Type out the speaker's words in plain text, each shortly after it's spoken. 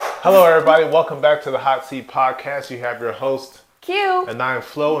Hello, everybody. Welcome back to the Hot Seat Podcast. You have your host, Q. And I am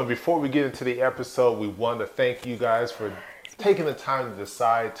Flo. And before we get into the episode, we want to thank you guys for taking the time to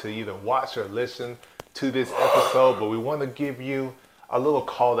decide to either watch or listen to this episode. But we want to give you a little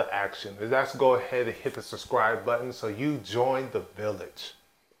call to action. And that's go ahead and hit the subscribe button so you join the village.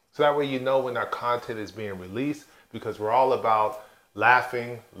 So that way you know when our content is being released, because we're all about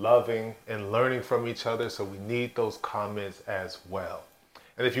laughing, loving, and learning from each other. So we need those comments as well.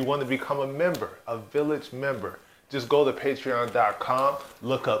 And if you want to become a member, a village member, just go to patreon.com,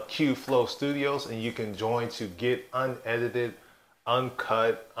 look up Q Flow Studios, and you can join to get unedited,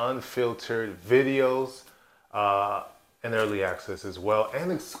 uncut, unfiltered videos and early access as well,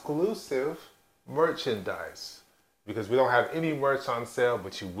 and exclusive merchandise. Because we don't have any merch on sale,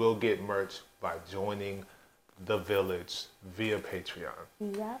 but you will get merch by joining the village via Patreon.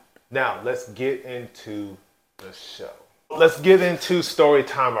 Yep. Now, let's get into the show. Let's get into story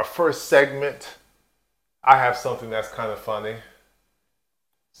time. Our first segment, I have something that's kind of funny.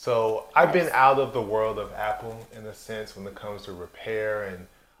 So I've been out of the world of Apple in a sense when it comes to repair and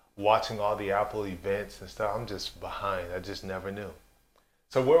watching all the Apple events and stuff. I'm just behind. I just never knew.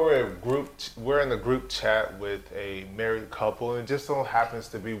 So we're in a group chat with a married couple, and it just so happens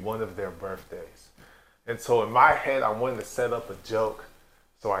to be one of their birthdays. And so in my head, I wanted to set up a joke.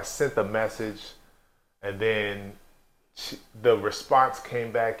 So I sent the message, and then the response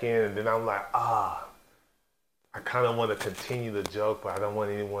came back in, and then I'm like, I kind of want to continue the joke, but I don't want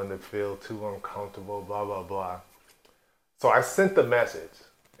anyone to feel too uncomfortable, blah, blah, blah. So I sent the message,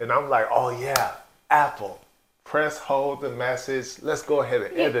 and I'm like, oh yeah, Apple, press hold the message. Let's go ahead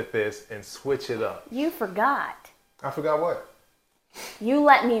and edit this and switch it up. You forgot. I forgot what? You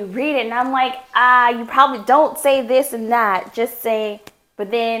let me read it, and I'm like, you probably don't say this and that. Just say, but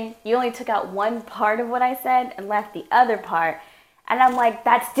then you only took out one part of what I said and left the other part. And I'm like,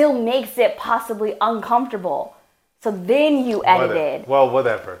 that still makes it possibly uncomfortable. So then you edited.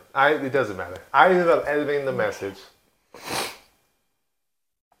 Whatever. It doesn't matter. I ended up editing the message,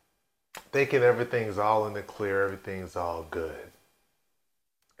 thinking everything's all in the clear, everything's all good.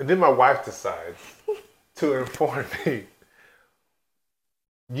 And then my wife decides to inform me.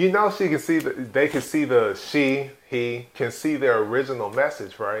 You know, they can see he can see their original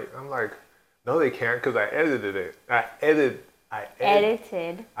message, right? I'm like, no, they can't, because I edited it. I edited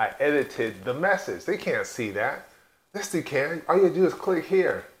the message. They can't see that. Yes, they can. All you do is click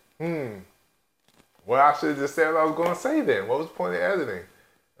here. Well, I should have just said what I was going to say then. What was the point of editing?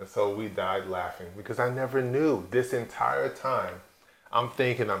 And so we died laughing because I never knew this entire time. I'm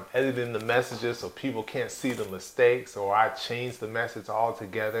thinking I'm editing the messages so people can't see the mistakes, or I changed the message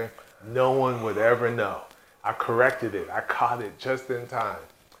altogether. No one would ever know. I corrected it. I caught it just in time.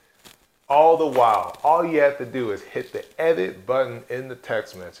 All the while, all you have to do is hit the edit button in the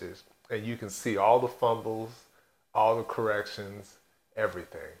text message, and you can see all the fumbles, all the corrections,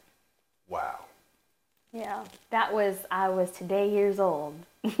 everything. Wow. Yeah, I was today years old.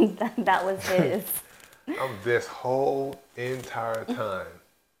 that was his. I'm this whole entire time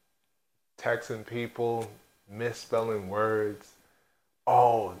texting people, misspelling words.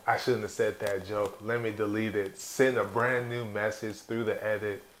 Oh, I shouldn't have said that joke. Let me delete it. Send a brand new message through the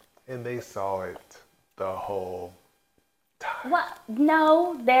edit, and they saw it the whole time. Well,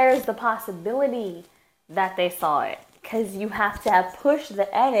 no, there's the possibility that they saw it, because you have to have pushed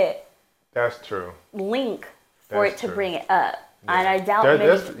the edit. That's true. Link for it to bring it up. Yeah. And I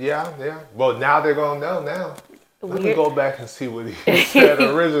doubt yeah. Well, now they're going to know now. Let me go back and see what he said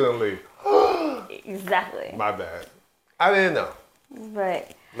originally. Exactly. My bad. I didn't know.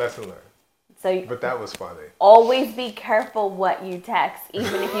 But lesson learned. But that was funny. Always be careful what you text,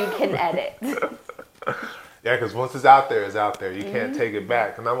 even if you can edit. Yeah, because once it's out there, it's out there. You can't take it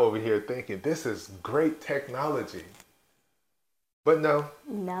back. And I'm over here thinking, this is great technology. But no.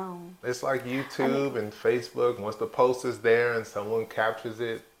 It's like YouTube and Facebook. Once the post is there and someone captures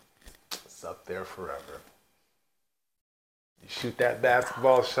it, it's up there forever. You shoot that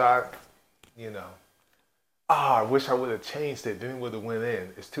basketball shot, I wish I would have changed it. Then it would have went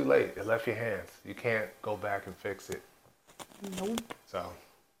in. It's too late. It left your hands. You can't go back and fix it. Nope. So,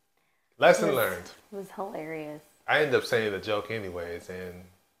 lesson learned. It was hilarious. I ended up saying the joke anyways, and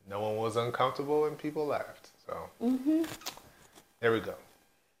no one was uncomfortable and people laughed. So, there we go.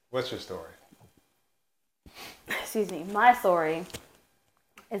 What's your story? Excuse me. My story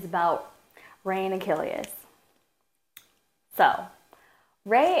is about Ray and Achilles. So,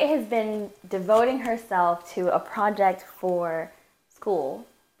 Ray has been devoting herself to a project for school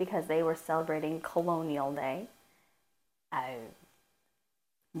because they were celebrating Colonial Day.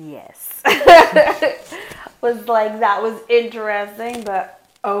 Yes. Was like, that was interesting, but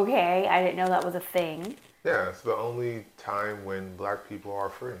Okay, I didn't know that was a thing. Yeah, it's the only time when black people are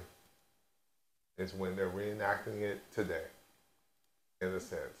free. Is when they're reenacting it today, in a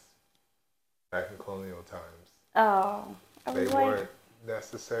sense. Back in colonial times. Oh. I They was like, weren't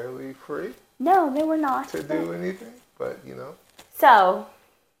necessarily free no, they were not. to do anything, but you know. So,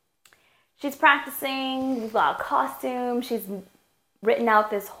 she's practicing, we've got a costume, she's written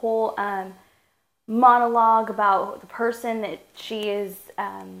out this whole monologue about the person that she is,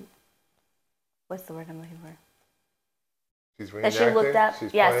 what's the word I'm looking for? She's reenacting, that she looked up.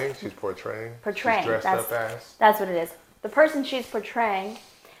 she's Yes. playing, she's portraying. Portraying. She's dressed up as. That's what it is. The person she's portraying.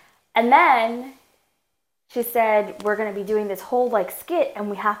 And then she said, we're going to be doing this whole like skit and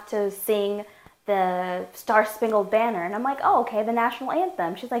we have to sing the Star Spangled Banner. And I'm like, oh, okay, the national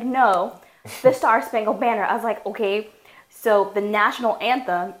anthem. She's like, no, the Star Spangled Banner. I was like, okay, so the national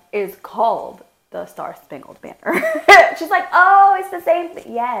anthem is called the Star Spangled Banner. She's like, oh, it's the same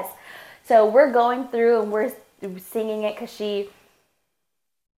thing. Yes. So we're going through and we're singing it because she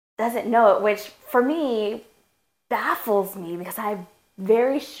doesn't know it, which for me baffles me because I'm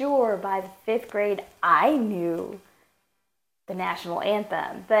very sure by the 5th grade I knew the national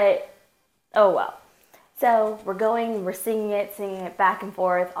anthem, but oh well. So we're singing it back and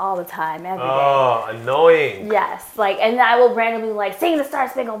forth all the time, every day. Oh, annoying. Yes, like, and I will randomly like sing the Star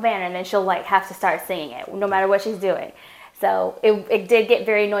Spangled Banner, and then she'll like have to start singing it no matter what she's doing. So it did get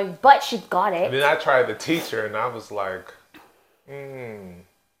very annoying, but she got it. And then I tried to teach her, and I was like,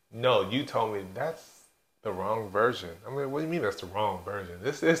 no, you told me that's the wrong version. I mean, what do you mean that's the wrong version?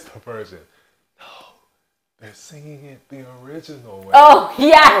 This is the version. No, they're singing it the original way. Oh,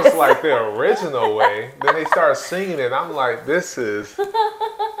 yes. I was like, the original way. Then they start singing it, and I'm like, this is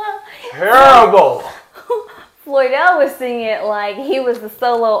terrible. Floydell was singing it like he was the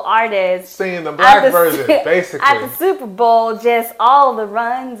solo artist. Singing the black version, basically. At the Super Bowl, just all the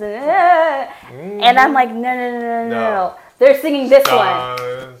runs and I'm like, no. They're singing this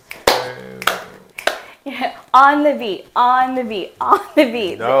one. Yeah, on the beat.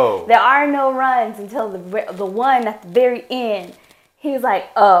 No. There are no runs until the one at the very end. He was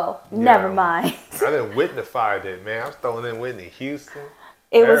like, oh, never mind. I didn't Whitneyfied it, man. I was throwing in Whitney Houston.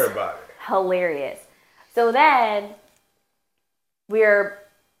 It was everybody. Hilarious. So then the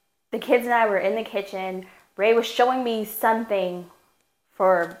kids and I were in the kitchen. Ray was showing me something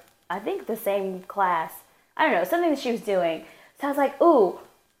for, I think, the same class. I don't know, something that she was doing. So I was like, ooh,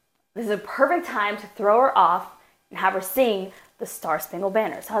 this is a perfect time to throw her off and have her sing the Star Spangled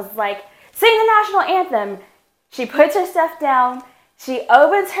Banner. So I was like, sing the national anthem. She puts her stuff down. She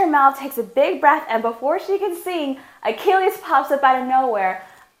opens her mouth, takes a big breath, and before she can sing, Achilles pops up out of nowhere.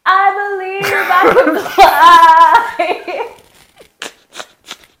 I believe I can fly.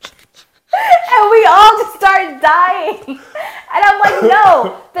 And we all just started dying. And I'm like,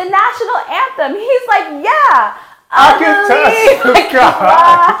 no, the national anthem. He's like, yeah. I can touch the sky.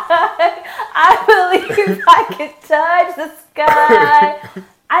 I believe I can touch the sky.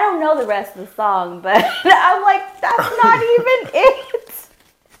 I don't know the rest of the song, but I'm like, that's not even it.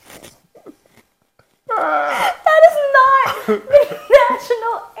 That is not the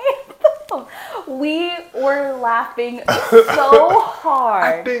national anthem. We were laughing so hard.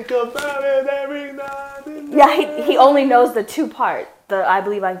 I think about it every night and day. Yeah, he only knows the 2 part. The I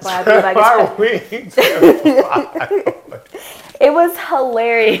believe I can fly, I believe I can fly. It was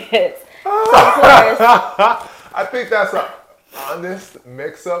hilarious. I think that's an honest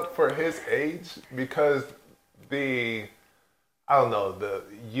mix-up for his age because the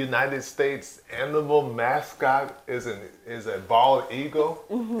United States animal mascot is a bald eagle,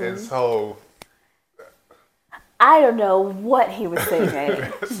 and so I don't know what he was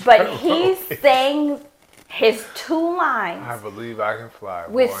saying, but he sang his 2 lines. I believe I can fly.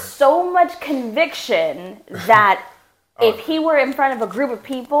 With so much conviction that if he were in front of a group of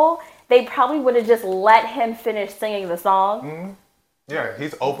people, they probably would have just let him finish singing the song. Mm-hmm. Yeah,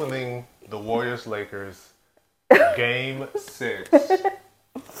 he's opening the Warriors-Lakers Game 6.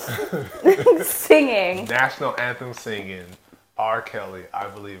 Singing. National anthem singing. R. Kelly, I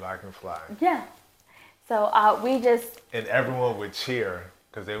believe I can fly. Yeah. So we just... And everyone would cheer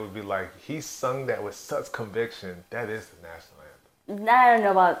because they would be like, he sung that with such conviction. That is the national anthem. I don't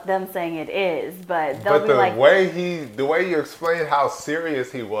know about them saying it is, but they'll be like... But the way you explained how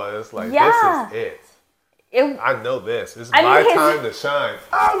serious he was, like, yeah. This is it. I know this. This is my time to shine.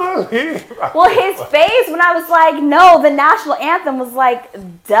 Well, his face when I was like, no, the national anthem was like,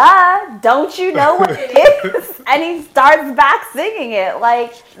 duh, don't you know what it is? And he starts back singing it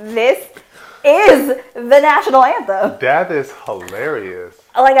like, this is the national anthem. That is hilarious.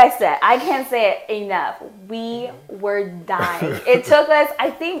 like I said, I can't say it enough. We were dying. It took us, I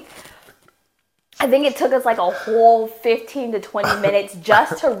think it took us like a whole 15 to 20 minutes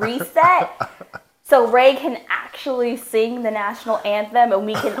just to reset. So Ray can actually sing the national anthem, and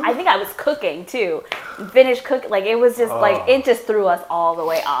we can. I think I was cooking too, finished cooking. Like it was just like it just threw us all the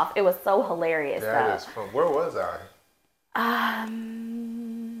way off. It was so hilarious. That is fun. Where was I? I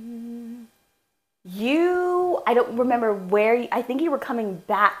don't remember where. I think you were coming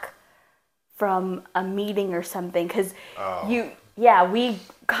back from a meeting or something because we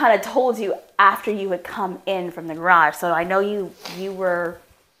kind of told you after you had come in from the garage. So I know you were.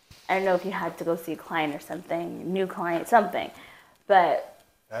 I don't know if you had to go see a client or something, new client, something. But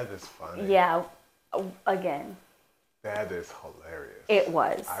that is funny. Yeah, again. That is hilarious. It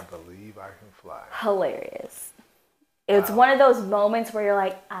was. I believe I can fly. Hilarious. It's one of those moments where you're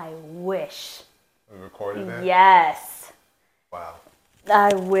like, I wish. We recorded that? Yes. Wow.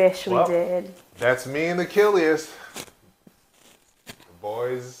 I wish we did. That's me and Achilles. The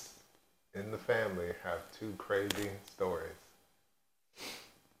boys in the family have two crazy stories.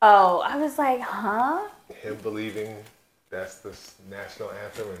 Oh, I was like, huh? Him believing that's the national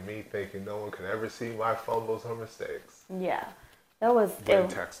anthem and me thinking no one could ever see my fumbles or mistakes. Yeah. That was...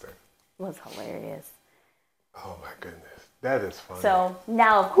 texting. It was hilarious. Oh my goodness. That is funny. So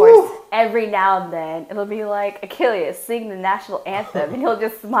now, of course, every now and then, it'll be like, Achilles, sing the national anthem. And he'll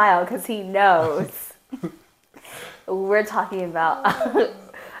just smile because he knows. We're talking about,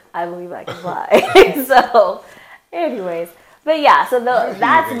 I believe I can fly. So, anyways. But yeah, so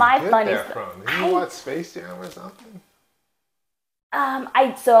that's my funny stuff. Did you watch Space Jam or something?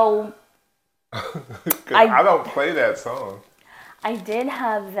 I don't play that song. I did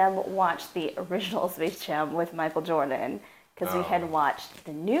have them watch the original Space Jam with Michael Jordan because we had watched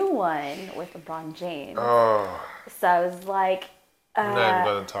the new one with LeBron James. Oh. So I was like, I'm not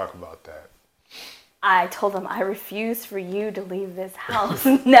even going to talk about that. I told them I refuse for you to leave this house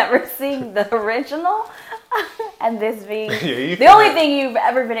never seeing the original and this being the only thing you've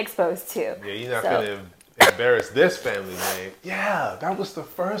ever been exposed to. Yeah, you're not going to embarrass this family name. Yeah, that was the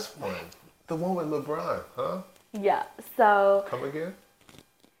first one. The one with LeBron, huh? Yeah, so... Come again?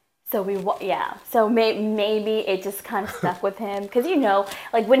 So so maybe it just kind of stuck with him. Because,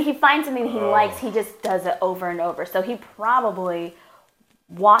 like when he finds something he likes, he just does it over and over. So he probably...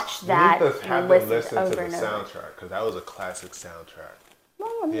 watch that and listen to the soundtrack because that was a classic soundtrack.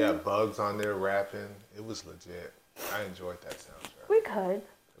 Yeah, Bugs on there rapping. It was legit. I enjoyed that soundtrack. We could.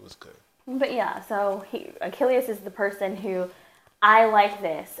 It was good. But yeah, so Achilles is the person who I like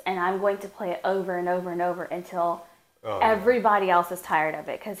this and I'm going to play it over and over and over until everybody else is tired of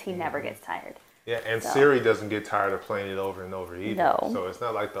it because he never gets tired. Yeah, and Siri doesn't get tired of playing it over and over either. No. So it's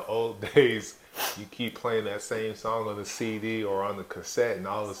not like the old days. You keep playing that same song on the CD or on the cassette, and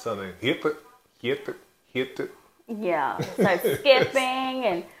all of a sudden, hit it. Yeah, start skipping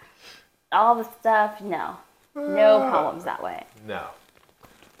and all the stuff. No problems that way. No.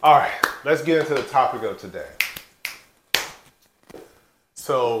 All right, let's get into the topic of today.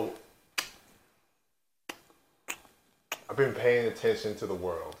 So, I've been paying attention to the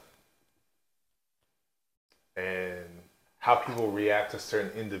world and how people react to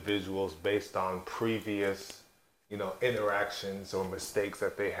certain individuals based on previous, interactions or mistakes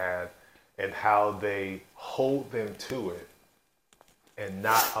that they had and how they hold them to it and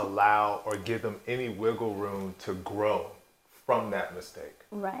not allow or give them any wiggle room to grow from that mistake.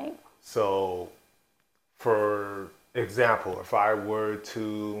 Right. So, for example, if I were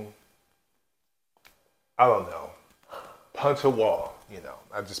to, I don't know, punch a wall,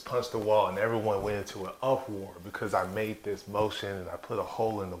 I just punched the wall and everyone went into an uproar because I made this motion and I put a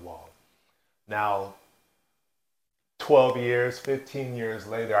hole in the wall. Now, 12 years, 15 years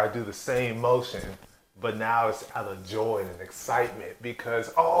later, I do the same motion, but now it's out of joy and excitement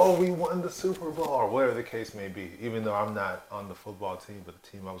because, we won the Super Bowl or whatever the case may be, even though I'm not on the football team, but the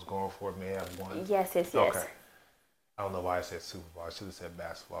team I was going for may have won. Yes. Okay. I don't know why I said Super Bowl. I should have said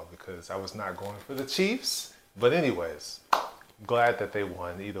basketball because I was not going for the Chiefs. But anyways, glad that they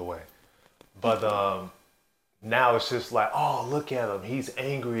won either way. But now it's just like, look at him. He's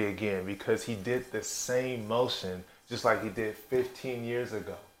angry again because he did the same motion just like he did 15 years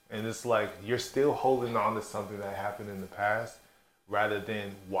ago. And it's like you're still holding on to something that happened in the past rather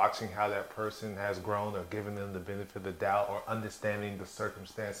than watching how that person has grown or giving them the benefit of the doubt or understanding the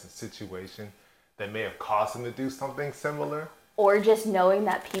circumstance and situation that may have caused them to do something similar. Or just knowing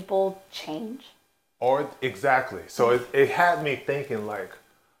that people change. Or exactly. So it had me thinking like,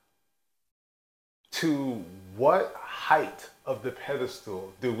 to what height of the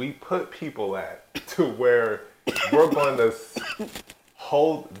pedestal do we put people at to where we're going to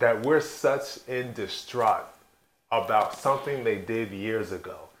that we're such in distraught about something they did years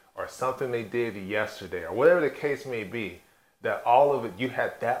ago or something they did yesterday or whatever the case may be, that all of it, you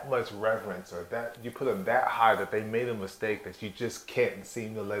had that much reverence or that you put them that high that they made a mistake that you just can't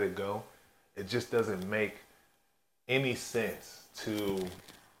seem to let it go. It just doesn't make any sense to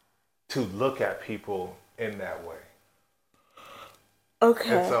look at people in that way.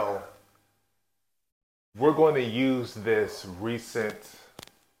 Okay. And so we're going to use this recent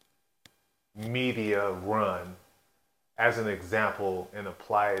media run as an example and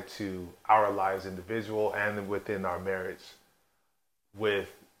apply it to our lives individual and within our marriage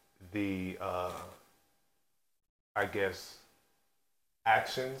with the, I guess,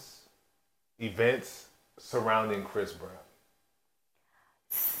 actions, events surrounding Chris Brown.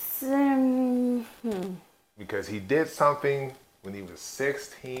 Because he did something when he was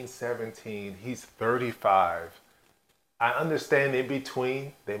 16, 17. He's 35. I understand in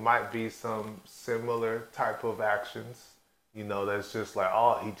between there might be some similar type of actions. You know, that's just like,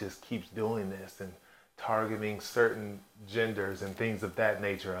 oh, he just keeps doing this and targeting certain genders and things of that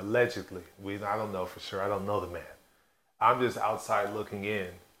nature, allegedly. I don't know for sure. I don't know the man. I'm just outside looking in.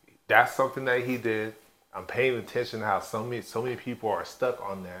 That's something that he did. I'm paying attention to how so many people are stuck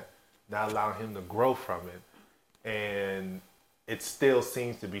on that, not allowing him to grow from it. And it still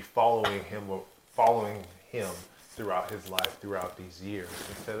seems to be following him throughout his life, throughout these years,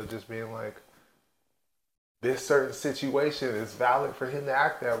 instead of just being like, this certain situation is valid for him to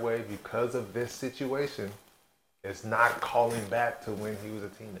act that way because of this situation. It's not calling back to when he was a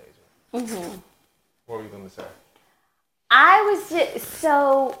teenager. Mm-hmm. What were you going to say?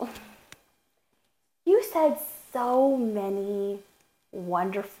 You said so many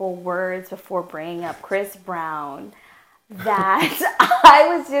wonderful words before bringing up Chris Brown that I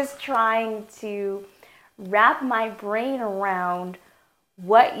was just trying to wrap my brain around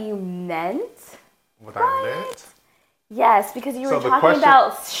what you meant. What I meant? Yes, because you were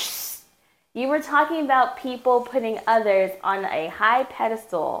talking about people putting others on a high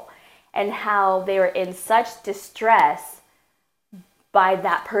pedestal and how they were in such distress by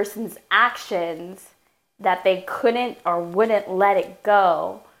that person's actions that they couldn't or wouldn't let it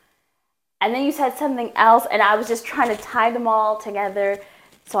go. And then you said something else, and I was just trying to tie them all together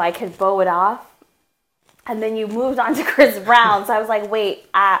so I could bow it off. And then you moved on to Chris Brown, so I was like, wait,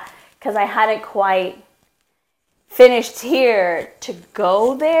 because I hadn't quite finished here to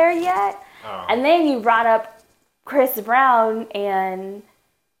go there yet. Oh. And then you brought up Chris Brown and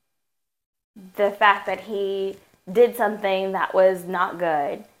the fact that he did something that was not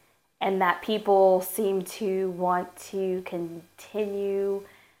good and that people seem to want to continue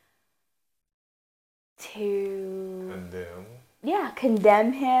to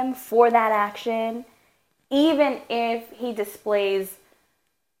condemn him for that action, even if he displays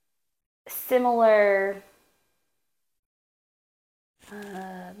similar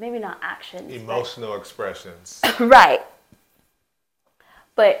maybe not actions, emotional expressions. Right.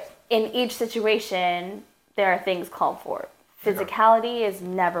 But in each situation there are things called for. Physicality is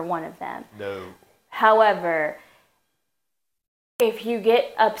never one of them. No. However, if you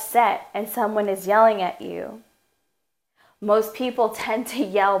get upset and someone is yelling at you, most people tend to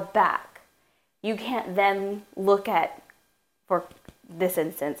yell back. You can't then look at, for this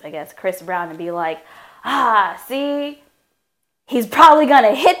instance, I guess, Chris Brown and be like, see, he's probably going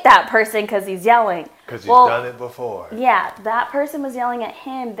to hit that person because he's yelling. Because he's done it before. Yeah, that person was yelling at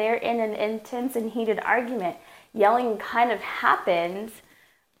him. They're in an intense and heated argument. Yelling kind of happens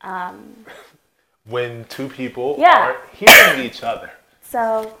when two people aren't hearing each other.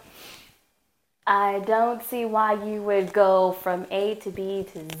 So I don't see why you would go from A to B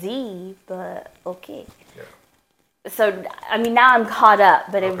to Z, but okay. Yeah. So I mean, now I'm caught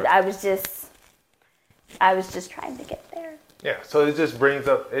up, but I was just trying to get there. Yeah. So it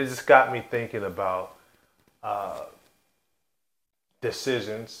just got me thinking about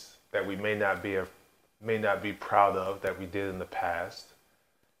decisions that we may not be proud of that we did in the past.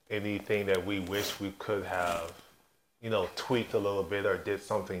 Anything that we wish we could have, tweaked a little bit or did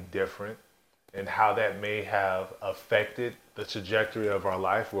something different, and how that may have affected the trajectory of our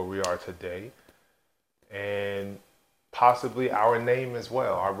life where we are today, and possibly our name as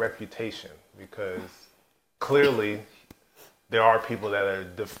well, our reputation, because clearly there are people that are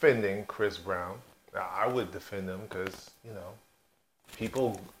defending Chris Brown. Now, I would defend him because,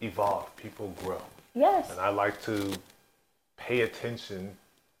 people evolve, people grow. Yes. And I like to pay attention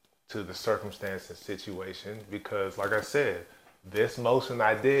to the circumstance and situation because, like I said, this motion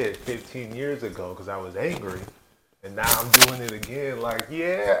I did 15 years ago because I was angry, and now I'm doing it again. Like,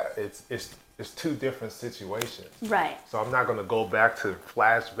 yeah, it's it's two different situations. Right. So I'm not gonna go back to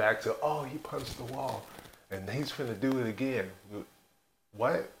flashback to, oh, he punched the wall and he's gonna do it again.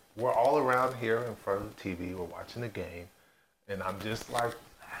 What? We're all around here in front of the TV, we're watching the game, and I'm just like,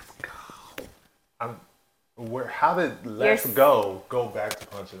 let's go. How did let's go back to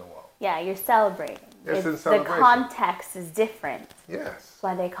punching the wall? Yeah, you're celebrating. It's in celebration. The context is different. Yes. That's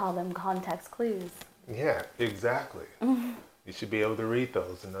why they call them context clues. Yeah, exactly. You should be able to read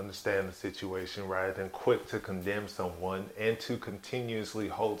those and understand the situation rather than quick to condemn someone and to continuously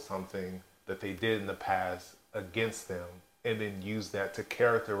hold something that they did in the past against them and then use that to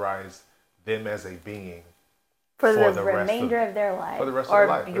characterize them as a being for the remainder of their life. For the rest or of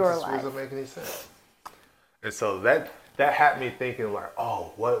their life. Your life. life. It doesn't make any sense. And so that had me thinking like,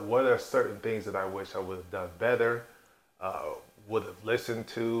 oh, what are certain things that I wish I would have done better, would have listened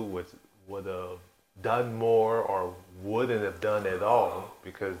to, would have done more, or wouldn't have done at all,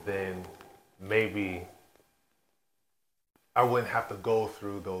 because then maybe I wouldn't have to go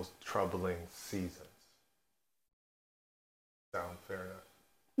through those troubling seasons. Sound fair enough?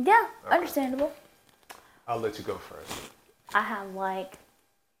 Yeah, okay. Understandable. I'll let you go first. I have like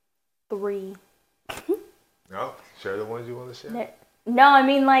 3. No, share the ones you want to share. No, I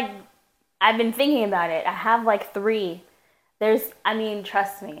mean, like, I've been thinking about it. I have like 3.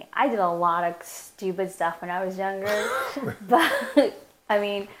 Trust me, I did a lot of stupid stuff when I was younger. But,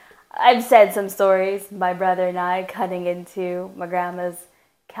 I've said some stories. My brother and I cutting into my grandma's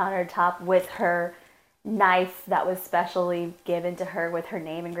countertop with her knife that was specially given to her with her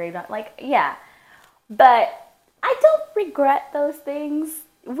name engraved on it. Like, yeah. But I don't regret those things.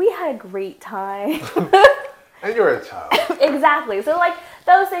 We had a great time. And you're a child. Exactly. So, like,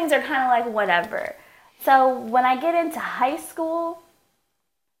 those things are kind of like whatever. So, when I get into high school,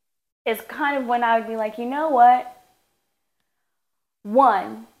 it's kind of when I would be like, you know what?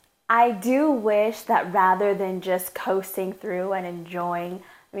 One, I do wish that rather than just coasting through and enjoying,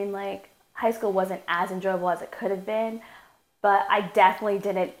 high school wasn't as enjoyable as it could have been, but I definitely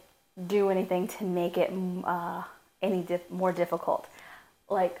didn't do anything to make it any more difficult,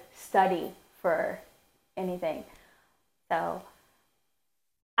 like study for anything. So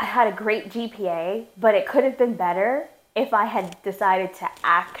I had a great GPA, but it could have been better if I had decided to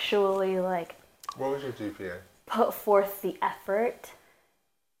actually What was your GPA? Put forth the effort.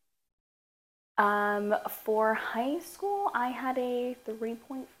 For high school, I had a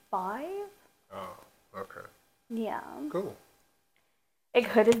 3.5. Oh, okay. Yeah. Cool. It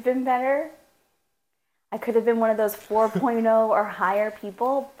could have been better. I could have been one of those 4.0 or higher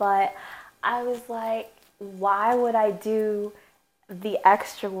people, but I was like, why would I do the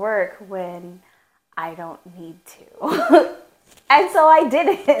extra work when I don't need to? And so I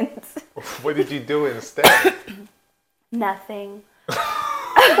didn't. What did you do instead? Nothing.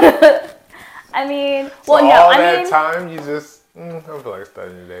 That time you just, I don't feel like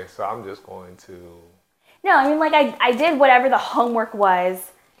studying today, so I'm just going to. No, I did whatever the homework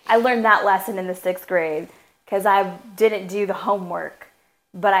was. I learned that lesson in the 6th grade because I didn't do the homework,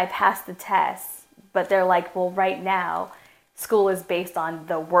 but I passed the tests. But they're like, well, right now, school is based on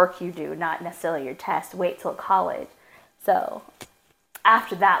the work you do, not necessarily your test. Wait till college. So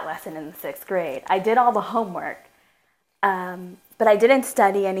after that lesson in the 6th grade, I did all the homework, but I didn't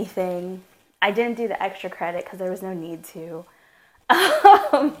study anything. I didn't do the extra credit because there was no need to.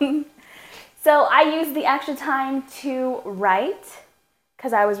 So I used the extra time to write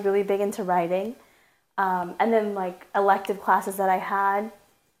because I was really big into writing. And then elective classes that I had.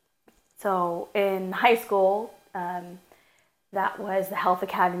 So in high school, that was the health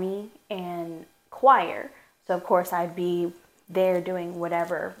academy and choir. So of course I'd be there doing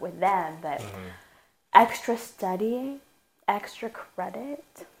whatever with them, but extra studying, extra credit.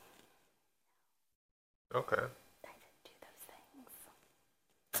 Okay. I didn't do those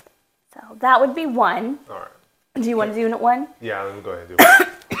things. So that would be one. All right. Do you want to do one? Yeah, let me go ahead and do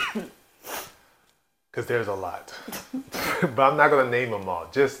it. Because there's a lot. But I'm not going to name them all.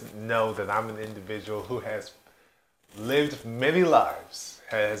 Just know that I'm an individual who has lived many lives,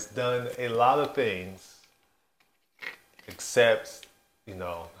 has done a lot of things, except,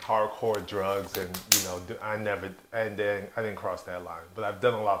 hardcore drugs and, I didn't cross that line. But I've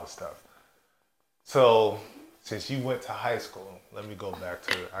done a lot of stuff. So, since you went to high school, let me go back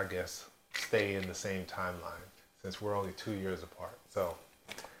to, I guess, stay in the same timeline, since we're only 2 years apart. So,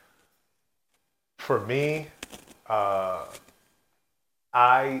 for me,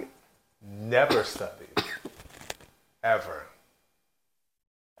 I never studied, ever,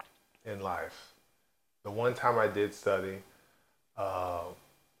 in life. The one time I did study,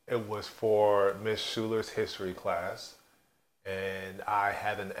 it was for Miss Schuler's history class. and I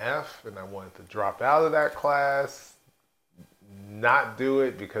had an F, and I wanted to drop out of that class, not do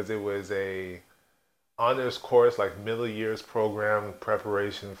it because it was a honors course, like middle years program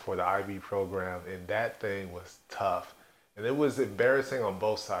preparation for the IB program, and that thing was tough. And it was embarrassing on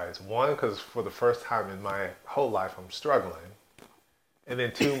both sides. One, because for the first time in my whole life, I'm struggling. And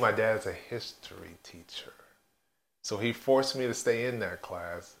then two, my dad's a history teacher. So he forced me to stay in that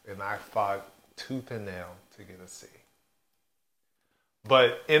class, and I fought tooth and nail to get a C.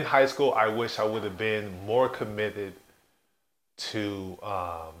 But in high school, I wish I would have been more committed to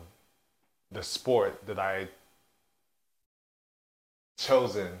the sport that I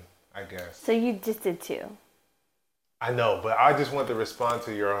chosen, I guess. So you just did two. I know, but I just want to respond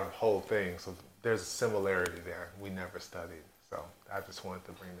to your whole thing. So there's a similarity there. We never studied. So I just wanted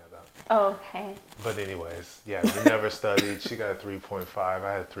to bring that up. Oh, okay. But anyways, yeah, we never studied. She got a 3.5.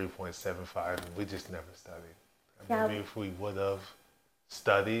 I had a 3.75. And we just never studied. Yeah. Maybe if we would have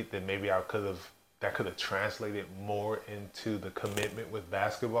studied, then maybe that could have translated more into the commitment with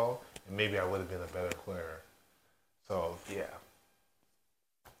basketball, and maybe I would have been a better player. So yeah.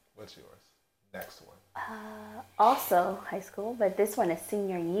 What's yours? Next one. Also high school, but this one is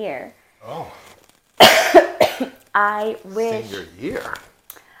senior year. Oh. I wish. Senior year.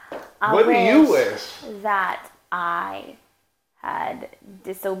 What do you wish? That I had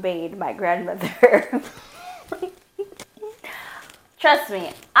disobeyed my grandmother. Trust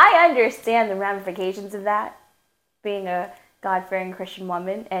me, I understand the ramifications of that, being a God-fearing Christian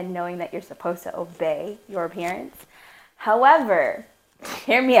woman and knowing that you're supposed to obey your parents. However,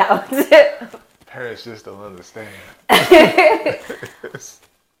 hear me out. Parents just don't understand.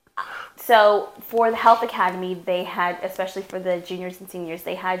 So for the health academy, they had, especially for the juniors and seniors,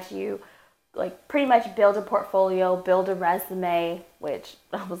 they had you like pretty much build a portfolio, build a resume, which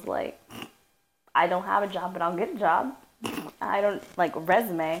I was like, I don't have a job, but I'll get a job. I don't like a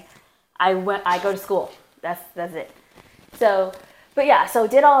resume. I go to school. That's it. So, but yeah, so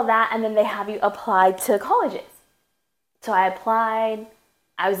did all of that, and then they have you apply to colleges. So I applied.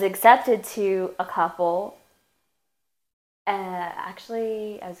 I was accepted to a couple.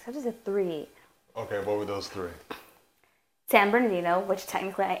 Actually, I was accepted to 3. Okay, what were those 3? San Bernardino, which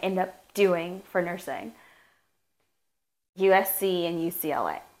technically I ended up doing for nursing. USC and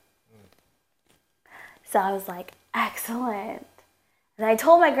UCLA. So I was like, excellent. And I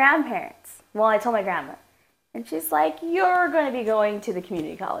told my grandparents. Well, I told my grandma. And she's like, you're going to be going to the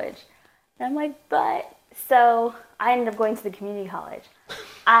community college. And I'm like, but. So I ended up going to the community college.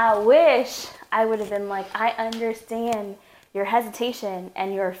 I wish I would have been like, I understand your hesitation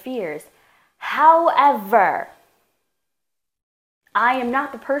and your fears. However, I am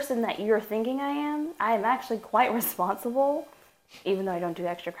not the person that you're thinking I am. I am actually quite responsible, even though I don't do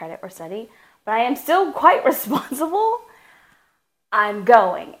extra credit or study. But I am still quite responsible. I'm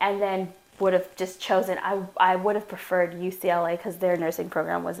going. And then would have just chosen, I would have preferred UCLA because their nursing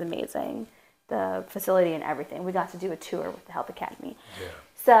program was amazing. The facility and everything. We got to do a tour with the Health Academy. Yeah.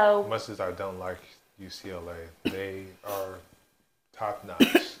 So much as I don't like UCLA, they are top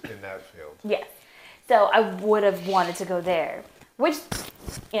notch in that field. Yes. So I would have wanted to go there, which,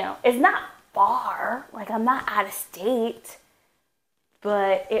 is not far. Like, I'm not out of state,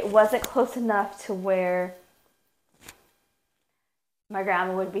 but it wasn't close enough to where my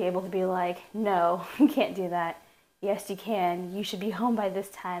grandma would be able to be like, no, you can't do that. Yes, you can. You should be home by this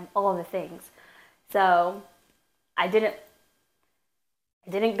time. All the things. So I didn't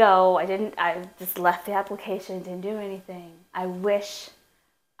go. I just left the application, didn't do anything. I wish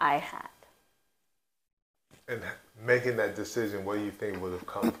I had. And making that decision, what do you think would have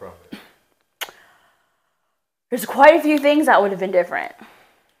come from it? There's quite a few things that would have been different.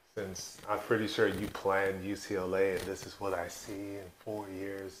 Since I'm pretty sure you planned UCLA and this is what I see in 4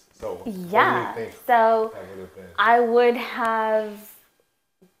 years. So yeah, what do you think so that would have been? I would have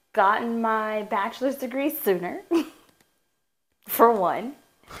gotten my bachelor's degree sooner, for one.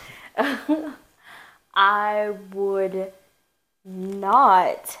 I would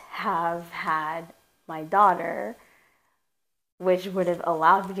not have had my daughter, which would have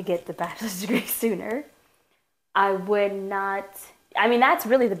allowed me to get the bachelor's degree sooner. I would not, that's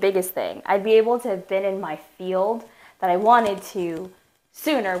really the biggest thing. I'd be able to have been in my field that I wanted to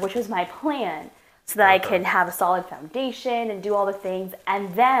sooner, which was my plan, so that I could have a solid foundation and do all the things,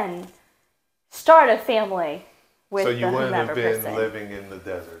 and then start a family with so you wouldn't have been person. Living in the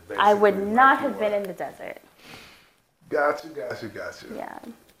desert, basically. I would not have been in the desert. Got you. Yeah.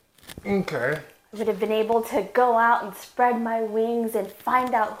 Okay. I would have been able to go out and spread my wings and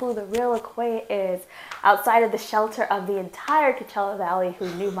find out who the real Aquia is outside of the shelter of the entire Coachella Valley,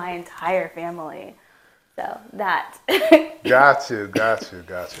 who knew my entire family. So that. Got you.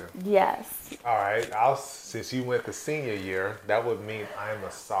 Yes. All right. Since you went to senior year, that would mean I'm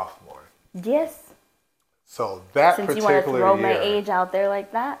a sophomore. Yes. So that Since particular you want to throw year, my age out there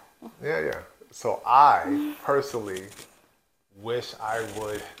like that. yeah. So I personally wish I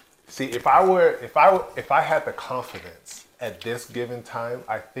would see if I had the confidence at this given time.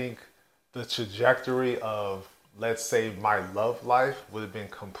 I think the trajectory of, let's say, my love life would have been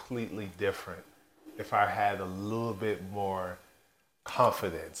completely different if I had a little bit more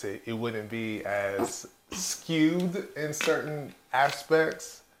confidence. It wouldn't be as skewed in certain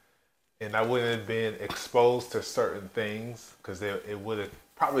aspects, and I wouldn't have been exposed to certain things because it would have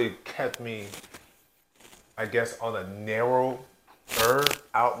probably kept me, I guess, on a narrower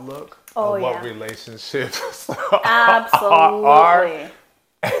outlook of what relationships Absolutely. are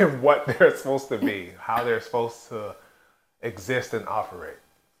and what they're supposed to be, how they're supposed to exist and operate.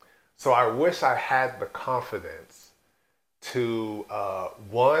 So I wish I had the confidence to,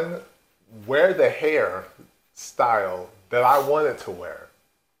 one, wear the hair style that I wanted to wear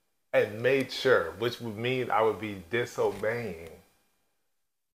and made sure, which would mean I would be disobeying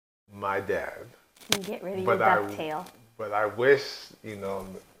my dad. And get rid of your ducktail. But I wish,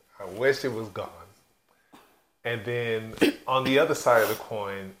 I wish it was gone. And then on the other side of the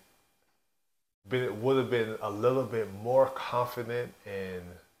coin, it would have been a little bit more confident and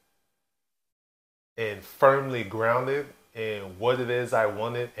firmly grounded in what it is I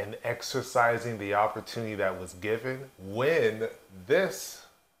wanted and exercising the opportunity that was given when this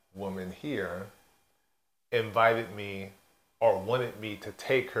woman here invited me or wanted me to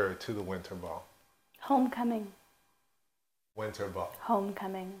take her to the winter ball. Homecoming. Winter ball.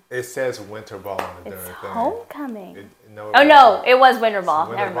 Homecoming. It says winter ball on the darn thing. Homecoming. No, it was winter ball.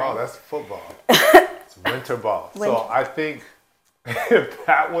 Winter Never ball. mind. That's football. It's winter ball. So I think if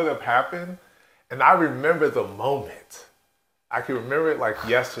that would have happened, and I remember the moment, I can remember it like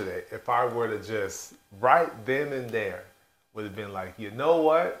yesterday. If I were to just right then and there would have been like, you know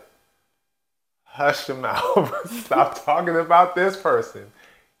what? Hush your mouth. Stop talking about this person.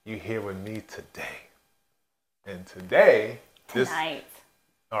 You here with me today. And tonight,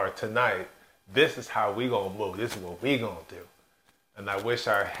 this is how we gonna move. This is what we gonna do. And I wish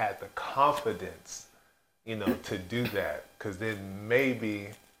I had the confidence, to do that. Because then maybe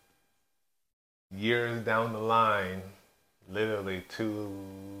years down the line, literally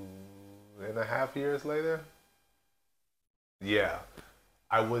 2.5 years later,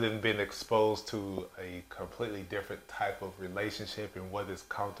 I wouldn't been exposed to a completely different type of relationship and what is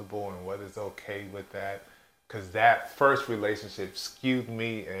comfortable and what is okay with that. Because that first relationship skewed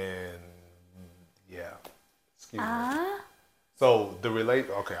me and, skewed me. So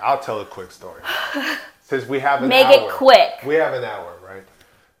okay, I'll tell a quick story. Since we have an hour. Make it quick. We have an hour, right?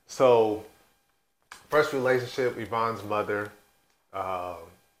 So, first relationship, Yvonne's mother. So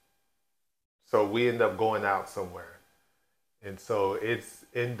we end up going out somewhere. And so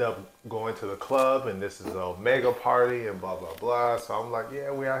end up going to the club, and this is an Omega party, and blah, blah, blah. So I'm like,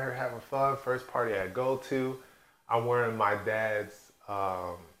 yeah, we out here having fun. First party I go to. I'm wearing my dad's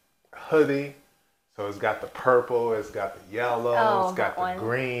hoodie. So it's got the purple, it's got the yellow, it's got the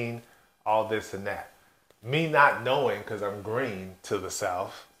green, all this and that. Me not knowing, because I'm green to the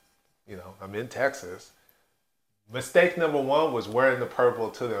south, I'm in Texas. Mistake number one was wearing the purple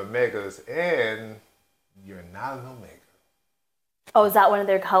to the Omegas, and you're not an Omega. Oh, is that one of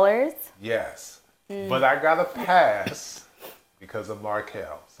their colors? Yes. But I got a pass because of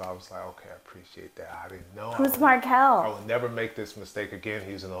Markel. So I was like, okay, I appreciate that. I didn't know. Who's Markel? I would never make this mistake again.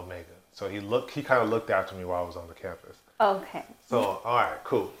 He's an Omega. So he kind of looked after me while I was on the campus. Okay. So, all right,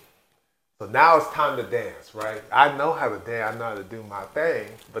 cool. So now it's time to dance, right? I know how to dance. I know how to do my thing.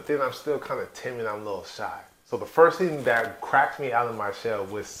 But then I'm still kind of timid. I'm a little shy. So the first thing that cracked me out of my shell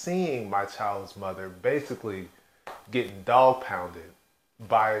was seeing my child's mother basically getting dog pounded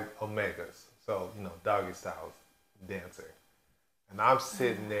by Omegas. So, doggy style dancing. And I'm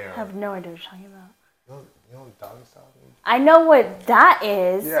sitting there. I have no idea what you're talking about. You know what doggy style means? I know what that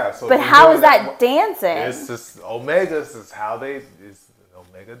is. Yeah. So but how is that dancing? It's just Omegas is how it's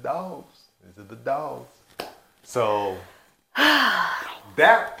Omega dogs. These are the dogs. So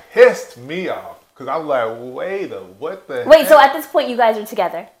that pissed me off. Because I'm like, what the Wait, heck? so at this point you guys are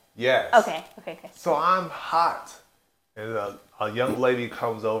together? Yes. Okay. So I'm hot. And a young lady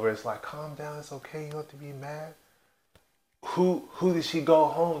comes over. It's like, calm down. It's okay. You don't have to be mad. Who did she go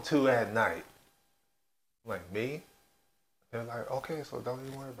home to at night? I'm like, me? They're like, okay, so don't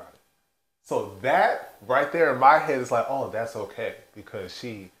even worry about it. So that right there in my head is like, oh, that's okay. Because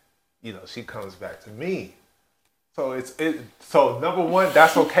she comes back to me. So number one,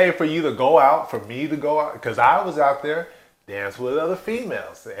 that's okay for you to go out, for me to go out, because I was out there dance with other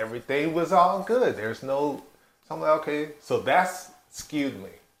females. Everything was all good. There's no. So I'm like, okay, so that's skewed me.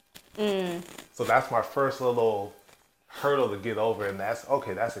 So that's my first little hurdle to get over, and that's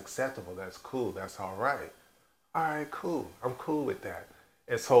okay. That's acceptable. That's cool. That's all right. All right, cool. I'm cool with that.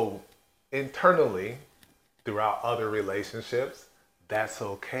 And so internally, throughout other relationships, that's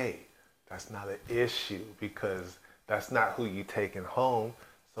okay. That's not an issue because that's not who you taking home.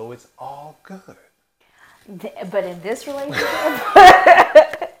 So it's all good. But in this relationship,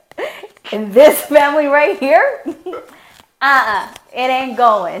 in this family right here, it ain't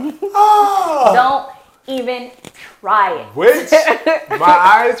going. Oh, Don't even try it. which my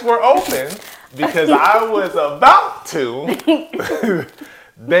eyes were open because I was about to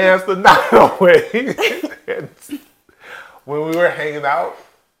dance the night away. And when we were hanging out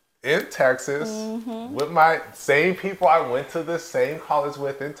in Texas with my same people I went to the same college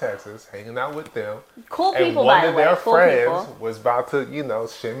with in Texas, hanging out with them. Cool And people, one by of the way. their Cool friends people. was about to,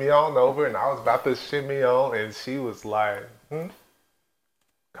 shimmy on over, and I was about to shimmy on, and she was like,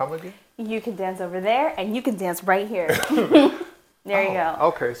 come again? You can dance over there, and you can dance right here. There you go.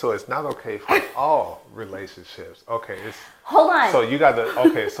 Okay, so it's not okay for all relationships. Okay, it's Hold on. so you got to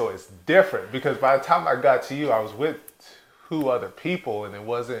okay, so it's different because by the time I got to you, I was with two other people, and it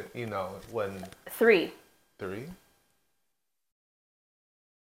wasn't, it wasn't 3. three.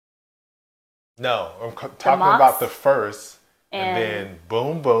 No, I'm talking Mox? about the first, and And- then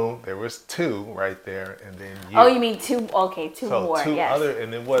boom, boom. There was two right there, and then you. Oh, you mean 2? Okay, 2 so more. two Yes. other,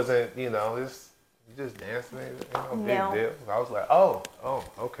 and it wasn't, it's you just dancing, ain't no big No. deal. I was like, oh,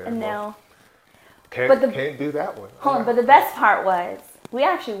 okay. well, No. can't do that one. Hold on, but the best part was we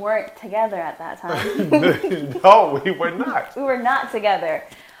actually weren't together at that time. No, we were not. We were not together.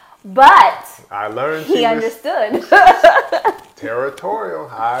 But I learned he she was understood. territorial.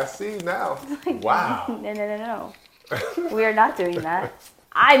 I see now. Wow. No. We are not doing that.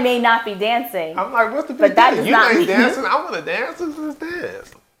 I may not be dancing. I'm like, what's the big But that deal? does You not ain't mean- dancing. I want to dance. Let's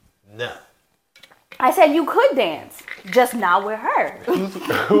dance. No. I said you could dance, just not with her.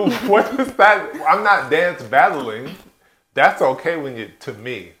 What is that? I'm not dance battling. That's okay when to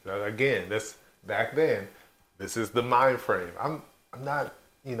me. Again, this back then. This is the mind frame. I'm not,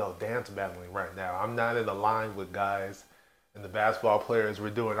 dance battling right now. I'm not in a line with guys and the basketball players. We're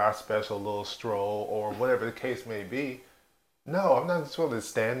doing our special little stroll or whatever the case may be. No, I'm not supposed to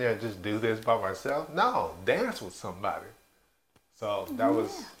stand there and just do this by myself. No, dance with somebody. So that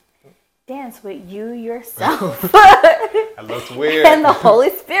was. Dance with you yourself That looks weird. and the Holy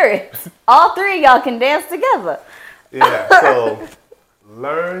Spirit. All 3 of y'all can dance together. Yeah, so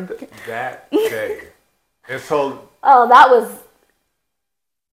learned that day. And so Oh, that was,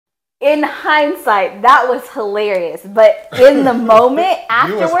 in hindsight, that was hilarious. But in the moment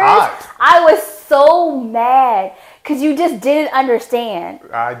You was afterwards, hot. I was so mad because you just didn't understand.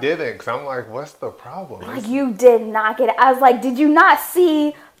 I didn't, because I'm like, what's the problem? Like, you did not get it. I was like, did you not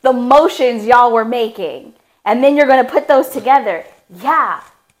see the motions y'all were making? And then you're going to put those together. Yeah.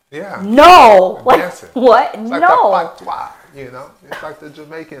 Yeah. No. Like, Dancing. what? It's like No. the patois, It's like the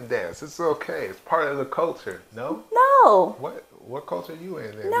Jamaican dance. It's okay. It's part of the culture. No? No. What culture are you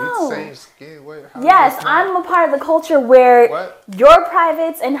in then? No. We same skin. How Yes, is that? I'm a part of the culture where What? your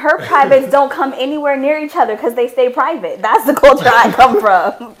privates and her privates don't come anywhere near each other because they stay private. That's the culture I come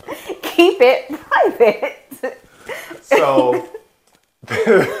from. Keep it private. So,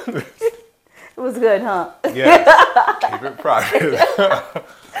 It was good, huh? yes, keep it private.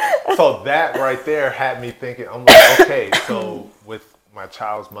 So that right there had me thinking, I'm like, okay, so with my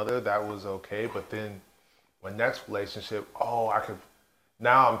child's mother, that was okay. But then my next relationship,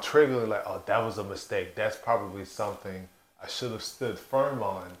 now I'm triggering like, oh, that was a mistake. That's probably something I should have stood firm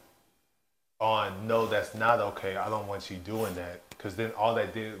on, no, that's not okay. I don't want you doing that. Because then all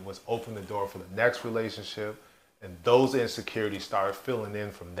that did was open the door for the next relationship. And those insecurities started filling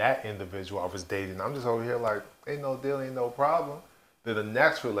in from that individual I was dating. I'm just over here like, ain't no deal, ain't no problem. Then the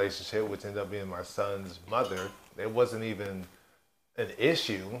next relationship, which ended up being my son's mother, it wasn't even an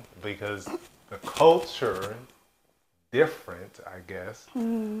issue because the culture different, I guess.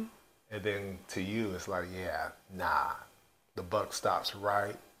 Mm-hmm. And then to you, it's like, yeah, nah, the buck stops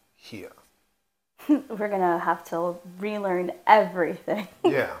right here. We're going to have to relearn everything.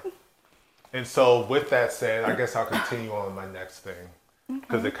 Yeah. And so with that said, I guess I'll continue on my next thing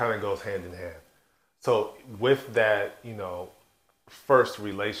because it kind of goes hand in hand. So with that, first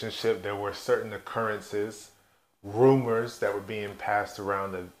relationship, there were certain occurrences, rumors that were being passed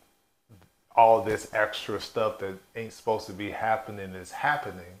around that all this extra stuff that ain't supposed to be happening is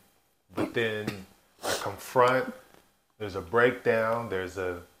happening. But then I confront, there's a breakdown, there's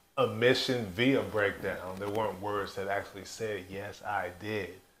a admission via breakdown. There weren't words that actually said, yes, I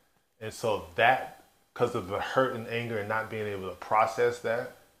did. And so that, because of the hurt and anger and not being able to process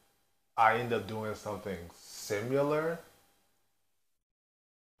that, I end up doing something similar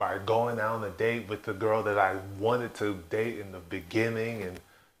by going out on a date with the girl that I wanted to date in the beginning. And,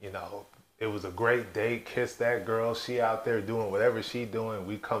 you know, it was a great date, kissed that girl. She out there doing whatever she doing.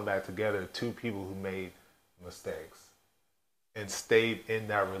 We come back together, two people who made mistakes and stayed in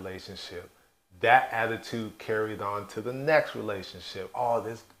that relationship. That attitude carried on to the next relationship. Oh,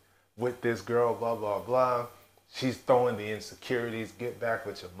 this with this girl, blah, blah, blah. She's throwing the insecurities, get back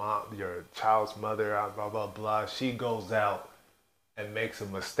with your mom, your child's mother, blah, blah, blah. She goes out and makes a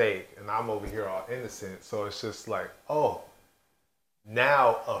mistake, and I'm over here all innocent. So it's just like, oh,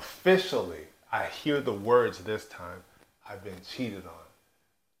 now officially I hear the words this time, I've been cheated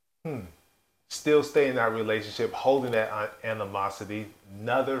on. Still stay in that relationship, holding that animosity.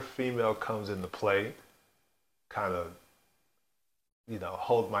 Another female comes into play, kind of, you know,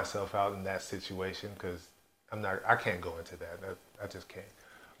 hold myself out in that situation because I can't go into that. I just can't.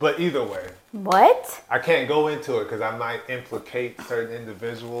 But either way. What? I can't go into it because I might implicate certain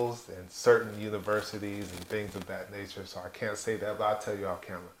individuals and certain universities and things of that nature. So I can't say that, but I'll tell you off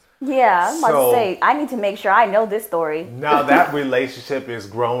camera. Yeah, I'm about to say, I need to make sure I know this story. Now that relationship is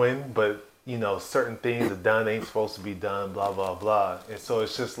growing, but, you know, certain things are done ain't supposed to be done, blah, blah, blah. And so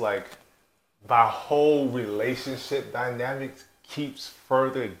it's just like my whole relationship dynamics keeps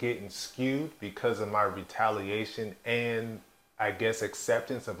further getting skewed because of my retaliation and I guess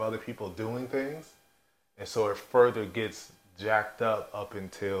acceptance of other people doing things. And so it further gets jacked up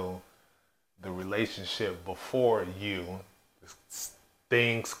until the relationship before you,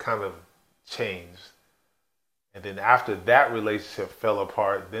 things kind of changed. And then after that relationship fell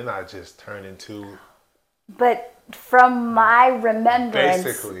apart, then I just turned into... But from my remembrance,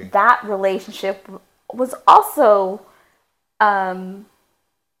 basically, that relationship was also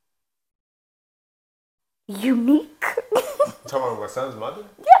unique. Talking about my son's mother?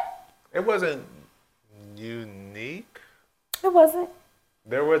 Yeah. It wasn't unique. It wasn't.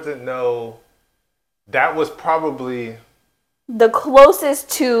 There wasn't no... That was probably... the closest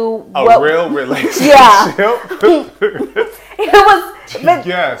to a real relationship. Yeah. It was, but,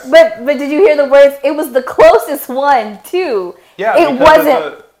 yes. But did you hear the words? It was the closest one too. Yeah, it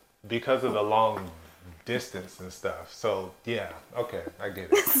wasn't because of the long distance and stuff. So yeah, okay, I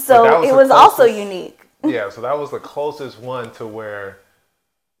get it. So it was also unique. Yeah, so that was the closest one to where,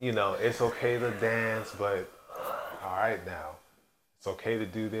 you know, it's okay to dance, but all right now, it's okay to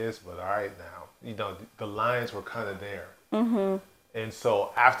do this, but all right now, you know, the lines were kind of there. Mm-hmm. And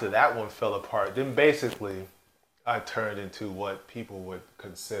so after that one fell apart, then basically I turned into what people would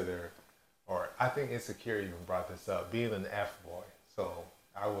consider, or I think Insecure even brought this up, being an F-boy. So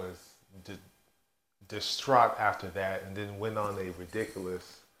I was distraught after that and then went on a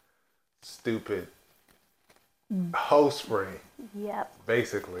ridiculous, stupid hoe spree. Yep.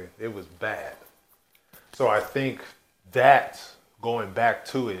 Basically, it was bad. So I think that, going back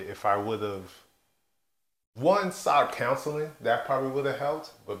to it, if I would have sought counseling, that probably would have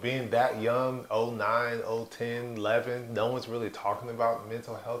helped. But being that young, 09, 010, 11, no one's really talking about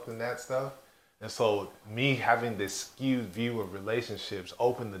mental health and that stuff. And so me having this skewed view of relationships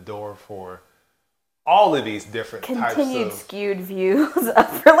opened the door for all of these different types of skewed views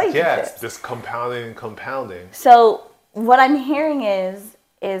of relationships. Yes, just compounding and compounding. So what I'm hearing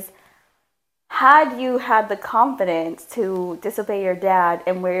is had you had the confidence to disobey your dad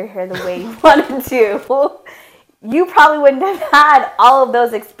and wear your hair the way you wanted to, you probably wouldn't have had all of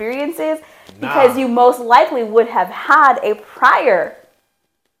those experiences because you most likely would have had a prior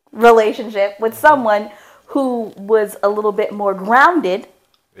relationship with someone who was a little bit more grounded.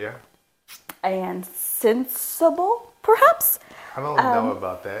 Yeah. And sensible, perhaps? I don't know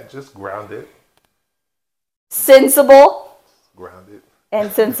about that. Just grounded. Sensible. Grounded.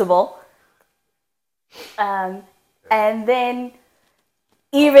 And sensible. And then,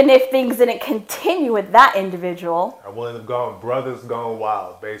 even if things didn't continue with that individual... I wouldn't have gone, brothers gone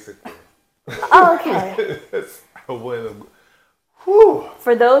wild, basically. Oh, okay. I wouldn't have... Whew.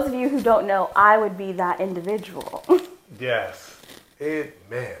 For those of you who don't know, I would be that individual. Yes.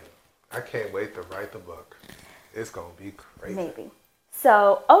 Man, I can't wait to write the book. It's going to be crazy. Maybe.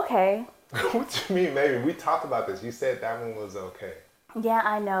 So, okay. What you mean, maybe? We talked about this. You said that one was okay. Yeah,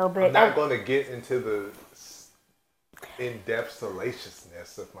 I know, but... I'm not going to get into the in-depth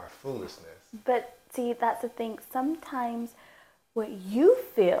salaciousness of my foolishness. But, see, that's the thing. Sometimes what you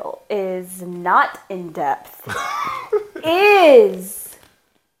feel is not in-depth is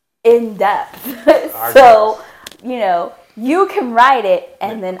in depth. I So, you know, you can write it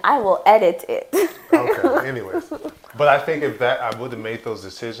and then I will edit it. Okay, anyways. But I think if that I would have made those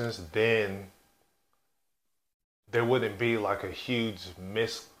decisions, then there wouldn't be like a huge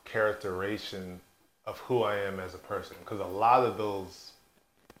mischaracterization of who I am as a person. Because a lot of those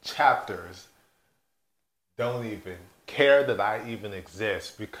chapters don't even care that I even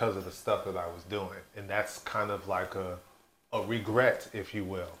exist because of the stuff that I was doing. And that's kind of like a regret, if you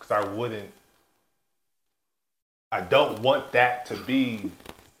will. Because I don't want that to be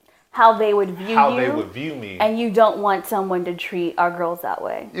How they would view how you. they would view me. And you don't want someone to treat our girls that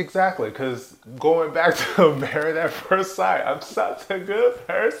way. Exactly, because going back to Married at First Sight, I'm such a good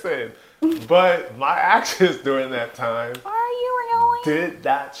person. But my actions during that time Are you annoying? did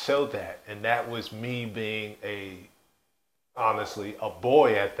not show that. And that was me being honestly, a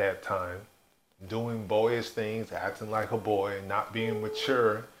boy at that time, doing boyish things, acting like a boy, and not being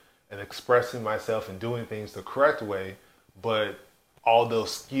mature, and expressing myself and doing things the correct way. But all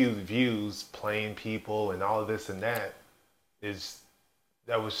those skewed views, playing people, and all of this and that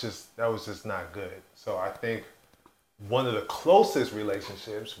that was just not good. So I think one of the closest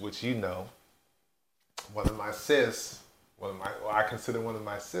relationships, which you know, one of my sis, I consider one of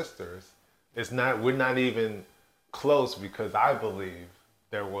my sisters, we're not even close because I believe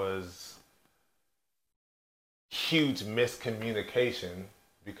there was huge miscommunication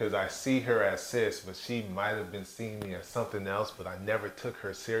because I see her as sis, but she might have been seeing me as something else, but I never took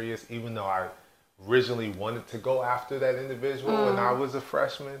her serious, even though I originally wanted to go after that individual when I was a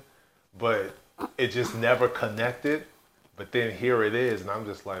freshman, but it just never connected. But then here it is, and I'm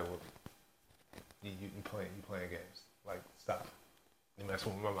just like, well, you playing games. Like, stop. You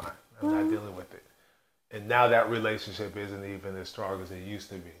messing with my mind. I'm not dealing with it. And now that relationship isn't even as strong as it used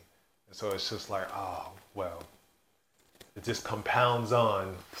to be. And so it's just like, oh, well, it just compounds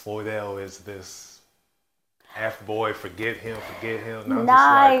on. Floydell is this F-boy, forget him. And I'm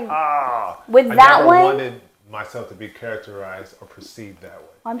just like, with I that never one, wanted myself to be characterized or perceived that way.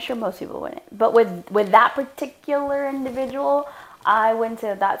 I'm sure most people wouldn't. But with that particular individual, I wouldn't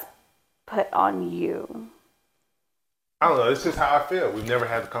say that's put on you. I don't know. It's just how I feel. We've never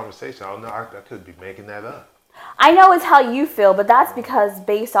had the conversation. I don't know. I could be making that up. I know it's how you feel, but that's because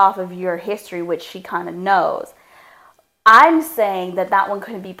based off of your history, which she kind of knows. I'm saying that one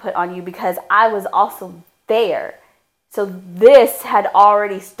couldn't be put on you because I was also there. So this had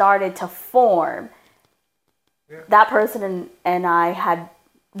already started to form. Yeah. That person and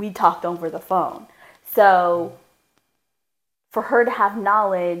we talked over the phone. So for her to have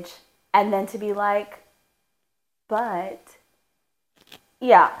knowledge and then to be like, but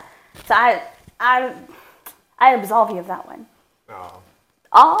yeah. So I absolve you of that one. Oh.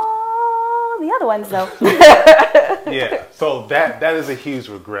 All the other ones though. Yeah. So that is a huge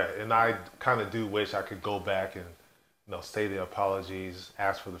regret, and I kind of do wish I could go back and say the apologies,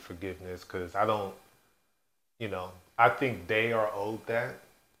 ask for the forgiveness, because I don't. I think they are owed that,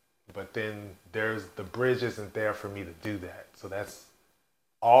 but then the bridge isn't there for me to do that. So that's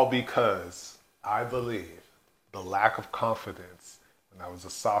all because I believe the lack of confidence when I was a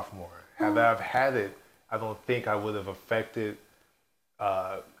sophomore. Had I had it, I don't think I would have affected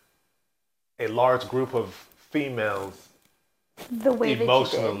a large group of females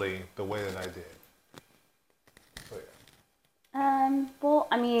emotionally the way that I did. So, yeah. Well,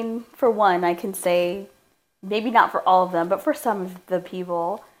 I mean, for one, I can say, maybe not for all of them, but for some of the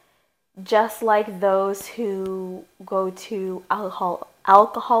people, just like those who go to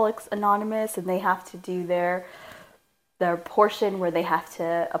Alcoholics Anonymous and they have to do their portion where they have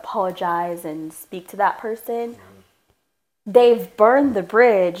to apologize and speak to that person. They've burned the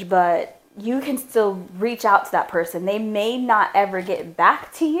bridge, but you can still reach out to that person. They may not ever get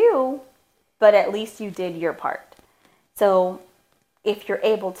back to you, but at least you did your part. So if you're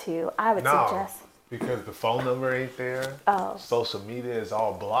able to, I would suggest. Because the phone number ain't there. Oh. Social media is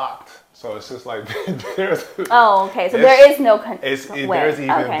all blocked. So it's just like there's. Oh, okay. So there is no way. There's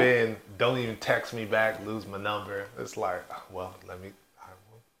even been, don't even text me back, lose my number. It's like, well, I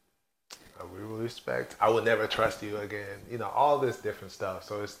will respect. I will never trust you again. All this different stuff.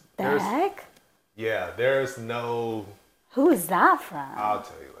 So it's. Heck? Yeah, there's no. Who is that from? I'll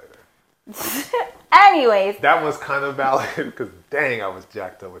tell you later. Anyways. That was kind of valid because dang, I was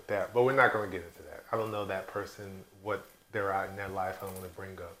jacked up with that. But we're not going to get into that. I don't know that person, what they're at in their life. I don't want to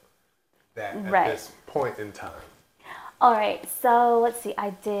bring up that at this point in time. All right. So let's see.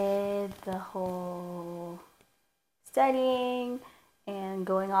 I did the whole studying and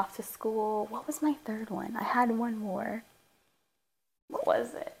going off to school. What was my third one? I had one more. What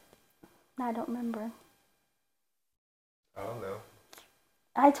was it? I don't remember. I don't know.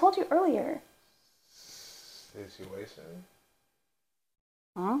 I told you earlier. Situation?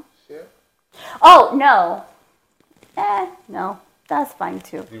 Huh? Shit? Oh, no. No. That's fine,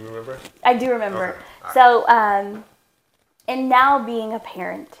 too. Do you remember? I do remember. Okay. Right. So, and now being a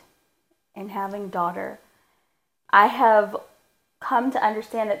parent and having a daughter, I have come to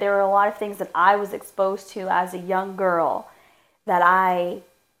understand that there were a lot of things that I was exposed to as a young girl that I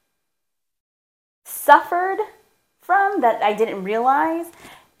suffered from that I didn't realize,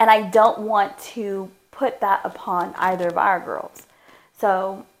 and I don't want to put that upon either of our girls.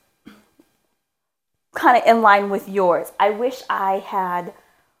 So, kind of in line with yours, I wish I had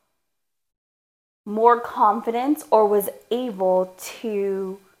more confidence or was able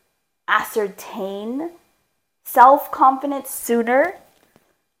to ascertain self-confidence sooner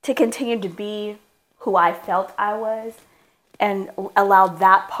to continue to be who I felt I was and allow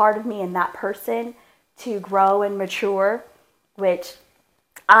that part of me and that person to grow and mature, which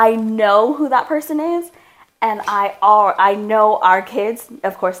I know who that person is, and I know our kids,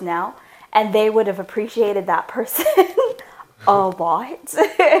 of course, now, and they would have appreciated that person a lot.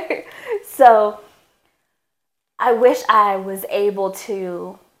 So I wish I was able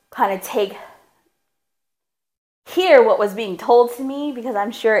to kind of hear what was being told to me, because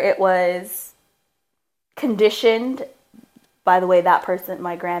I'm sure it was conditioned by the way that person,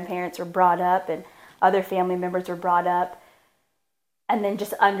 my grandparents, were brought up and other family members were brought up. And then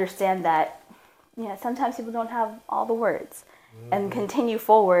just understand that, sometimes people don't have all the words, and continue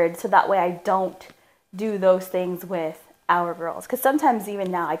forward so that way I don't do those things with our girls. Because sometimes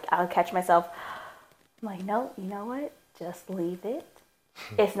even now I'll catch myself, I'm like, no, you know what? Just leave it.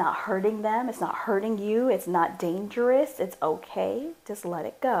 It's not hurting them. It's not hurting you. It's not dangerous. It's okay. Just let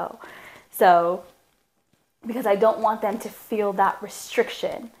it go. So, because I don't want them to feel that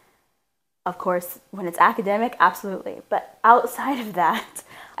restriction. Of course, when it's academic, absolutely. But outside of that,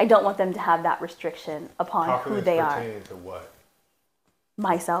 I don't want them to have that restriction upon Confidence who they are. pertaining to what?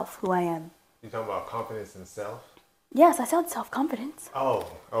 Myself, who I am. You talking about confidence in self? Yes, I said self-confidence. Oh,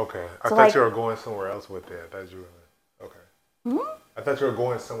 okay. I So, thought you were going somewhere else with it. I thought you were, okay. Hmm? I thought you were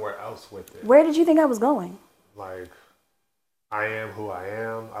going somewhere else with it. Where did you think I was going? Like, I am who I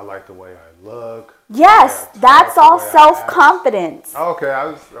am. I like the way I look. Yes, that's all self-confidence. Okay,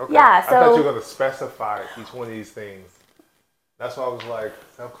 Yeah, I thought you so- were going to specify each one of these things. That's why I was like,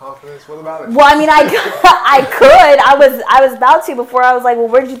 self-confidence? What about it? Well, I mean, I could. I was about to before I was like, well,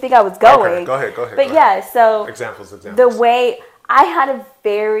 where did you think I was going? Okay, go ahead. But yeah, so examples. the way I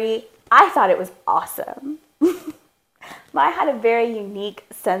thought it was awesome. But I had a very unique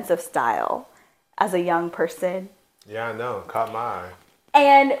sense of style as a young person. Yeah, I know. Caught my eye.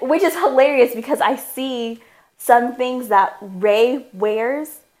 And which is hilarious because I see some things that Ray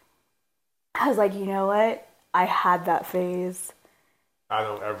wears. I was like, you know what? I had that phase. I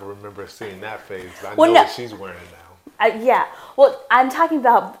don't ever remember seeing that phase. I Well, know no. what she's wearing now. Yeah. Well, I'm talking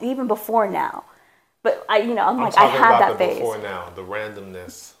about even before now. But I'm like, I had that phase. Before now, the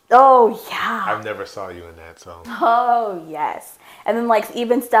randomness. Oh, yeah. I've never saw you in that, so. Oh, yes. And then, like,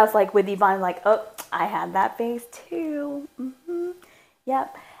 even stuff like with Yvonne, like, oh, I had that phase too.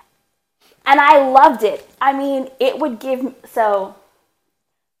 Yep. And I loved it. I mean, it would give, so,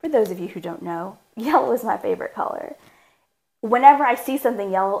 for those of you who don't know, yellow is my favorite color. Whenever I see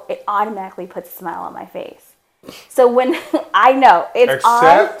something yellow, it automatically puts a smile on my face. So when, I know, it's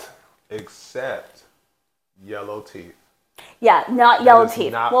Except yellow teeth. Yeah, not yellow does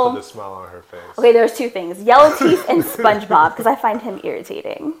teeth. Not well, put a smile on her face. Okay, there's two things. Yellow teeth and SpongeBob, because I find him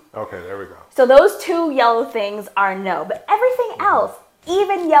irritating. Okay, there we go. So those two yellow things are no. But everything else,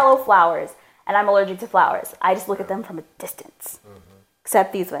 even yellow flowers, and I'm allergic to flowers, I just look at them from a distance.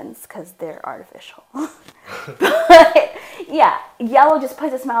 Except these ones, because they're artificial. But yeah, yellow just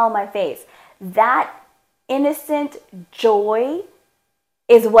puts a smile on my face. That innocent joy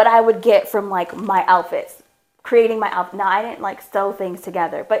is what I would get from like my outfits. Creating my outfit. Now, I didn't like sew things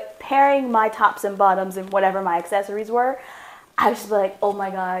together, but pairing my tops and bottoms and whatever my accessories were, I was just like, oh my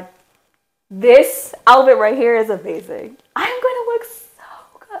God, this outfit right here is amazing. I'm going to look so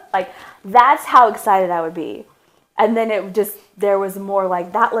good. Like, that's how excited I would be. And then there was more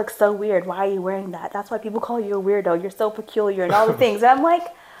like, that looks so weird. Why are you wearing that? That's why people call you a weirdo. You're so peculiar and all the things. And I'm like,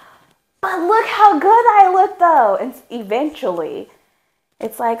 but look how good I look though. And eventually,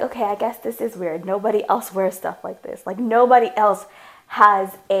 it's like, okay, I guess this is weird. Nobody else wears stuff like this. Like, nobody else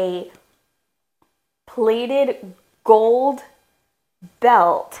has a plated gold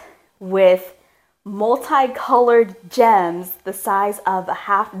belt with multicolored gems the size of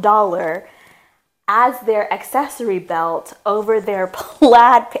 $50 as their accessory belt over their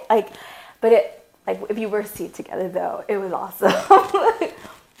plaid. But Like, if you were to see it together, though, it was awesome.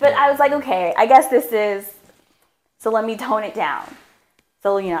 But I was like, okay, I guess this is, so let me tone it down.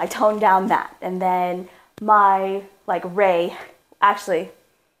 So, I toned down that. And then my, Ray, actually,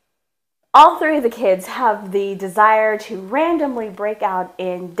 all three of the kids have the desire to randomly break out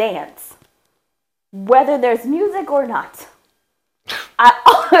in dance, whether there's music or not.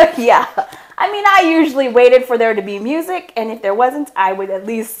 Yeah. I mean, I usually waited for there to be music, and if there wasn't, I would at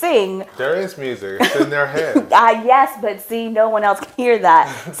least sing. There is music. It's in their head. Yes, but see, no one else can hear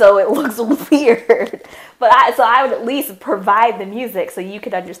that, so it looks weird. But I would at least provide the music so you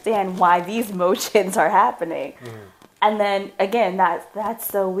could understand why these motions are happening. Mm. And then again, that's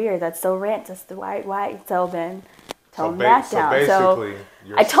so weird. That's so rant. That's why. So then tone that down. So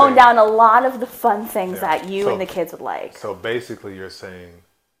I toned down a lot of the fun things that you and the kids would like. So basically, you're saying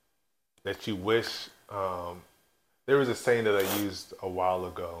that you wish, there was a saying that I used a while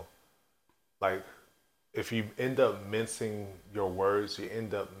ago, like, if you end up mincing your words, you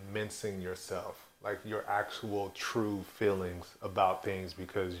end up mincing yourself, like your actual true feelings about things,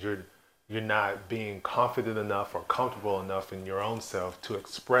 because you're not being confident enough or comfortable enough in your own self to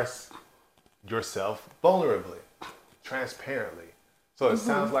express yourself vulnerably, transparently. So it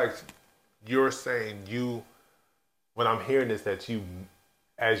sounds like you're saying what I'm hearing is that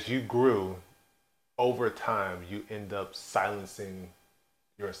as you grew, over time, you end up silencing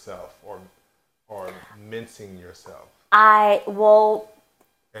yourself or mincing yourself.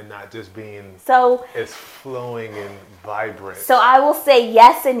 And not just being as flowing and vibrant. So I will say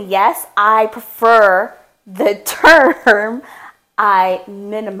yes and yes. I prefer the term I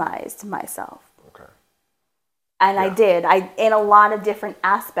minimized myself. Okay. And I did. In a lot of different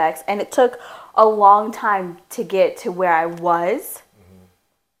aspects. And it took a long time to get to where I was.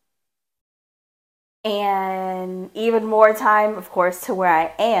 And even more time, of course, to where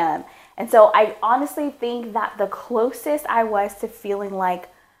I am. And so I honestly think that the closest I was to feeling like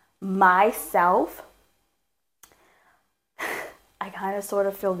myself, I kind of sort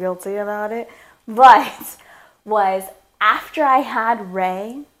of feel guilty about it, but was after I had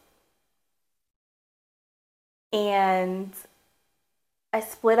Ray and I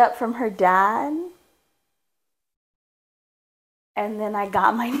split up from her dad. And then I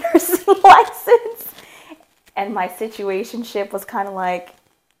got my nursing license, and my situationship was kind of like,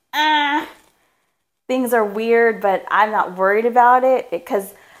 things are weird, but I'm not worried about it,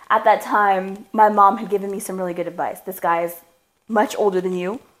 because at that time, my mom had given me some really good advice. This guy is much older than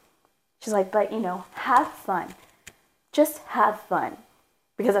you. She's like, but have fun. Just have fun,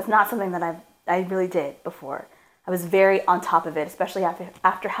 because that's not something that I really did before. I was very on top of it, especially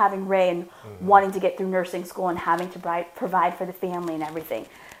after having Ray and wanting to get through nursing school and having to provide for the family and everything.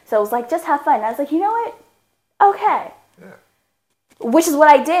 So it was like, just have fun. And I was like, you know what? Okay. Yeah. Which is what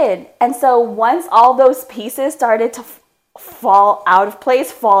I did. And so once all those pieces started to fall out of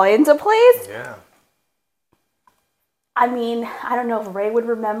place, fall into place. Yeah. I mean, I don't know if Ray would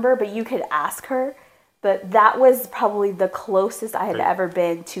remember, but you could ask her. But that was probably the closest I had ever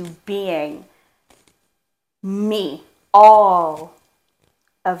been to being me, all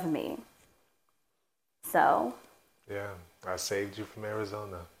of me. So. Yeah, I saved you from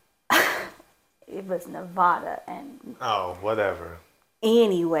Arizona. It was Nevada and. Oh, whatever.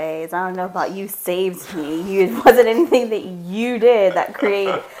 Anyways, I don't know about you saved me. It wasn't anything that you did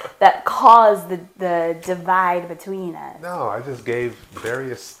that caused the divide between us. No, I just gave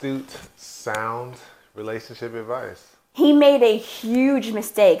very astute, sound relationship advice. He made a huge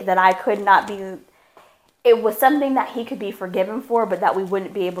mistake that I could not be. It was something that he could be forgiven for, but that we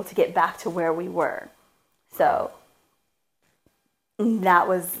wouldn't be able to get back to where we were. So that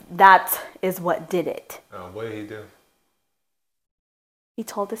is what did it. What did he do? He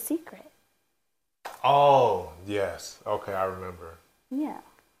told a secret. Oh, yes. Okay, I remember. Yeah.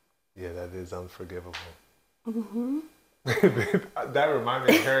 Yeah, that is unforgivable. Mm-hmm. That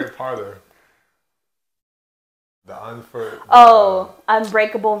reminded me of Harry Potter.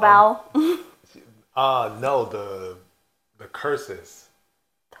 Unbreakable vow. No, the curses.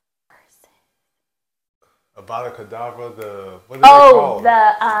 Avada Kedavra, what is it called?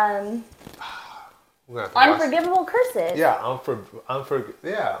 Unforgivable curses. Yeah,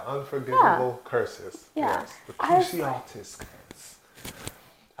 unforgivable curses. Yeah. Yes. The Cruciatus curse.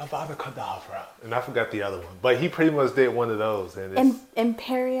 Avada Kedavra. And I forgot the other one. But he pretty much did one of those. And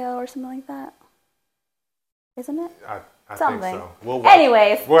Imperio or something like that. Isn't it? I something. think so.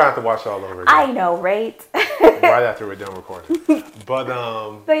 Anyways. We'll have to watch all over again. I know, right? Right after we're done recording. But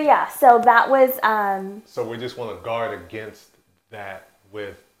yeah, so that was so we just want to guard against that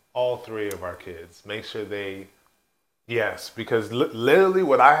with all three of our kids. Make sure because literally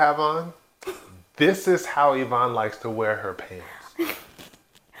what I have on, This is how Yvonne likes to wear her pants.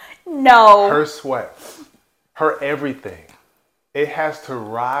 No. Her sweats. Her everything. It has to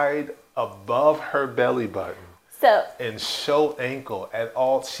ride above her belly button. So. And show ankle at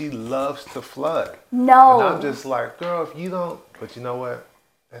all. She loves to flood. No. And I'm just like, girl, if you don't. But you know what?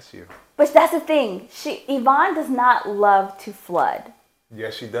 That's you. But that's the thing. Yvonne does not love to flood.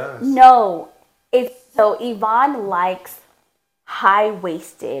 Yes, she does. No. So Yvonne likes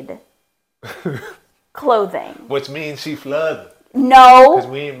high-waisted clothing. Which means she flooded. No.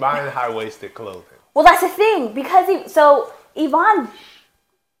 Because we ain't buying high-waisted clothing. Well, that's the thing. Because Yvonne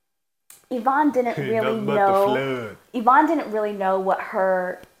didn't really know. Yvonne didn't really know what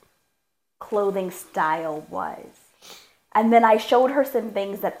her clothing style was. And then I showed her some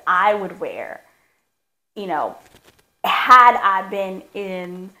things that I would wear. You know, had I been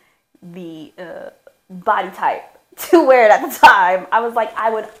in the body type to wear it at the time, I was like, I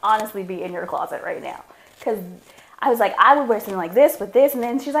would honestly be in your closet right now. Because I was like, I would wear something like this with this. And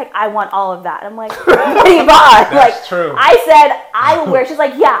then she's like, I want all of that. I'm like, what do you buy? That's true. I said, I would wear. She's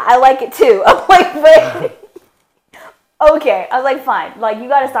like, yeah, I like it too. I'm like, wait. Okay. I was like, fine. Like, you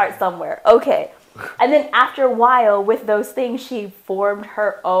got to start somewhere. Okay. And then after a while, with those things, she formed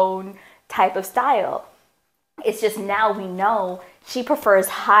her own type of style. It's just now we know she prefers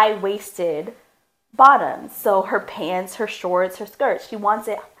high-waisted bottoms. So her pants, her shorts, her skirts, she wants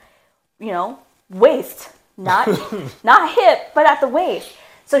it, waist. Not hip, but at the waist.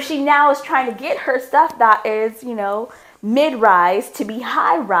 So she now is trying to get her stuff that is, mid-rise to be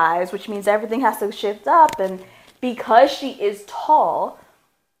high-rise, which means everything has to shift up. And because she is tall,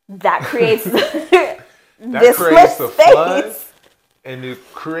 that creates this the space. Flood, and it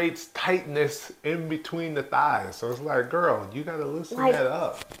creates tightness in between the thighs. So it's like, girl, you got to loosen that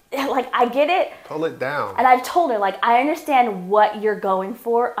up. Like, I get it. Pull it down. And I've told her, like, I understand what you're going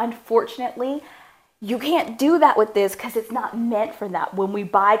for. Unfortunately, you can't do that with this because it's not meant for that. When we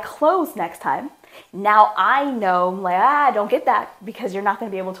buy clothes next time, now I know, like, don't get that because you're not going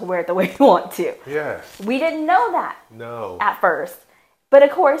to be able to wear it the way you want to. Yes. We didn't know that. No. At first. But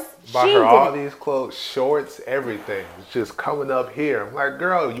of course, Buy she her didn't. all these clothes, shorts, everything. It's just coming up here. I'm like,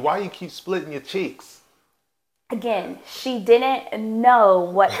 girl, why you keep splitting your cheeks? Again, she didn't know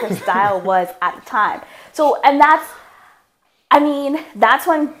what her style was at the time. So, and that's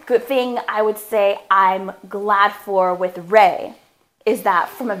one good thing I would say I'm glad for with Ray, is that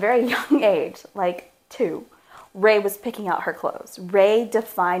from a very young age, like 2, Ray was picking out her clothes. Ray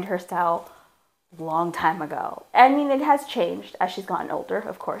defined her style long time ago. I mean, it has changed as she's gotten older,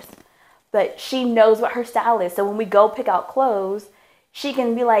 of course, but she knows what her style is. So when we go pick out clothes, she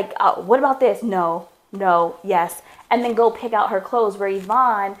can be like, oh, what about this? No, yes. And then go pick out her clothes. Where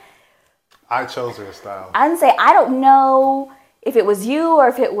Yvonne, I chose her style. I didn't say, I don't know if it was you or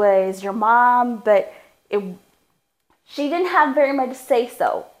if it was your mom, but she didn't have very much say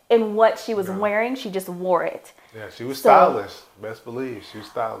so in what she was wearing. She just wore it. Yeah, she was stylish. Best believe she was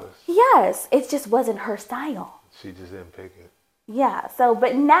stylish. Yes, it just wasn't her style. She just didn't pick it. Yeah,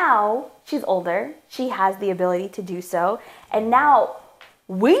 but now she's older. She has the ability to do so. And now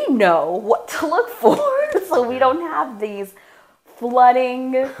we know what to look for. So we don't have these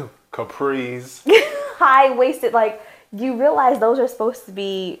flooding capris, high-waisted, like, you realize those are supposed to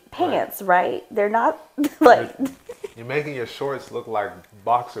be pants, right? They're not like... You're making your shorts look like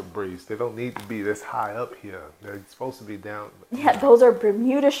boxer briefs. They don't need to be this high up here. They're supposed to be down. Yeah, those are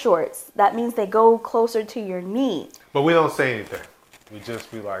Bermuda shorts. That means they go closer to your knee. But we don't say anything. We just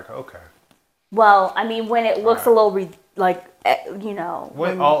be like, okay. Well, I mean, when it looks a little, only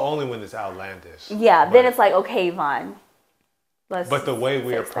when it's outlandish. Yeah, then it's like, okay, Yvonne. But the way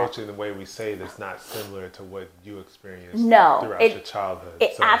we approach it, the way we say it, is not similar to what you experienced throughout your childhood.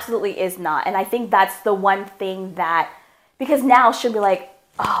 It absolutely is not. And I think that's the one thing that, because now she'll be like,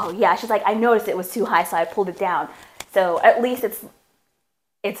 oh yeah, she's like, I noticed it was too high, so I pulled it down. So at least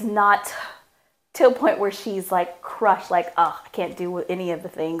it's not to a point where she's like crushed, like, oh, I can't do any of the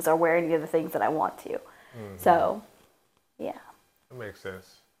things or wear any of the things that I want to. Mm-hmm. So, yeah. That makes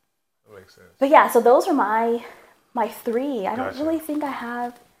sense. But yeah, so those are my 3. I don't really think I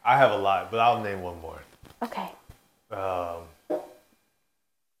have. I have a lot, but I'll name one more. Okay. I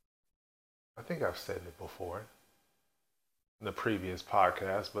think I've said it before in the previous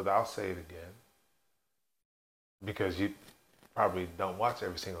podcast, but I'll say it again because you probably don't watch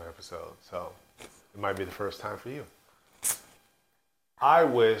every single episode, so it might be the first time for you. I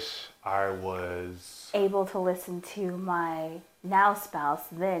wish I was able to listen to my now spouse,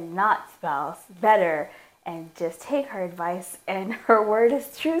 then not spouse, better, and just take her advice and her word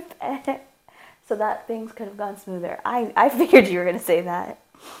is truth, so that things could have gone smoother. I figured you were going to say that.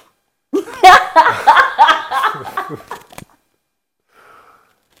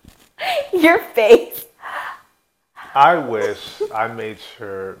 Your face. I wish I made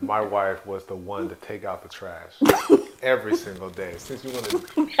sure my wife was the one to take out the trash every single day. Since you want to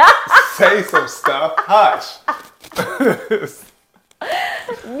say some stuff, hush.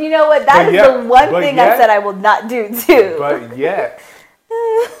 You know what? That is the one thing I said I will not do too. But yet,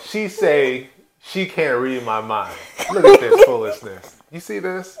 she say she can't read my mind. Look at this foolishness. You see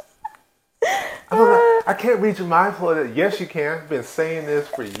this? I can't read your mind for that. Yes, you can. I've been saying this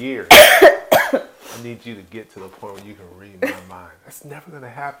for years. I need you to get to the point where you can read my mind. That's never going to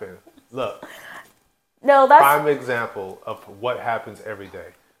happen. Look. No, that's prime example of what happens every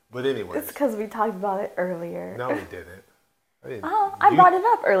day. But anyway. It's because we talked about it earlier. No, we didn't. I brought it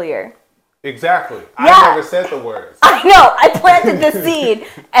up earlier. Exactly. Yeah. I never said the words. I know. I planted the seed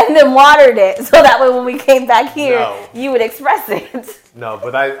and then watered it so that way when we came back here, you would express it. No,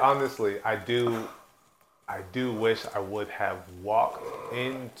 but I honestly, I do wish I would have walked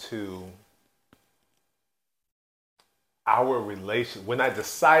into our relation when I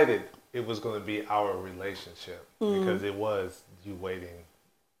decided it was going to be our relationship because it was you waiting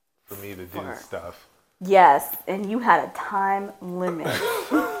for me to do stuff. Yes, and you had a time limit.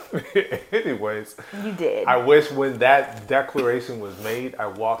 Anyways, you did. I wish when that declaration was made, I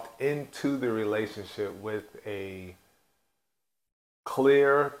walked into the relationship with a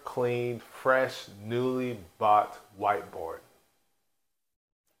clear, clean, fresh, newly bought whiteboard.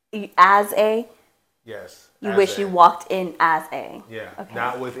 As a? Yes. You wish you walked in as a? Yeah. Okay.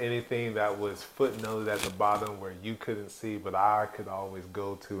 Not with anything that was footnoted at the bottom where you couldn't see, but I could always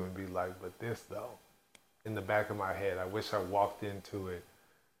go to and be like, but this though. In the back of my head, I wish I walked into it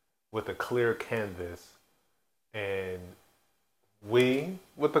with a clear canvas, and we,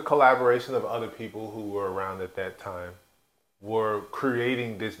 with the collaboration of other people who were around at that time, were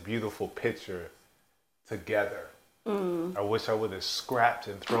creating this beautiful picture together. I wish I would have scrapped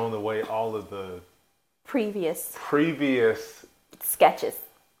and thrown away all of the previous sketches,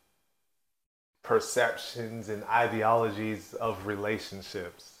 perceptions, and ideologies of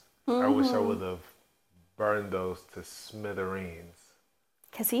relationships. I wish I would have burned those to smithereens.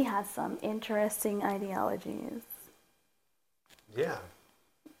 Because he has some interesting ideologies. Yeah.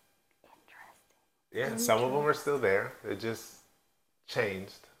 Yeah, some of them are still there. They just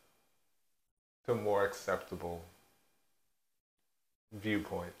changed to more acceptable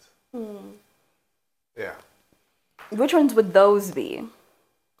viewpoints. Yeah. Which ones would those be?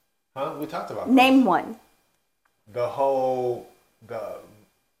 Huh? We talked about Name one. The whole,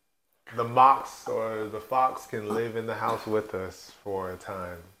 the mox or the fox can live in the house with us for a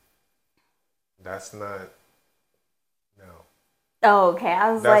time. That's not, no. Oh, okay.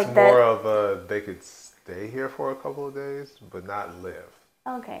 I was That's like more that. of a, they could stay here for a couple of days, but not live.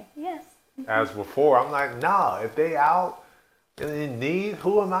 Okay, yes. As before, I'm like, nah, if they out and in need,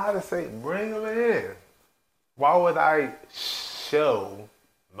 who am I to say, bring them in? Why would I show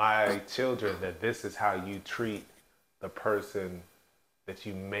my children that this is how you treat the person that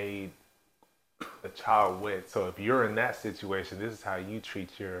you made the child with? So if you're in that situation, this is how you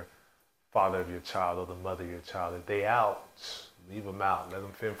treat your father of your child or the mother of your child. If they out, leave them out. Let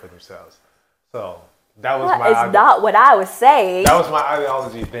them fend for themselves. So that was It's not what I was saying. That was my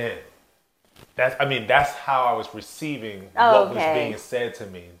ideology then. That's how I was receiving what was being said to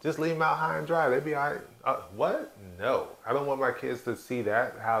me. Just leave them out high and dry. They'd be all right. What? No. I don't want my kids to see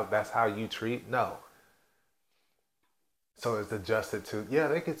that. That's how you treat. No. So it's adjusted to, yeah,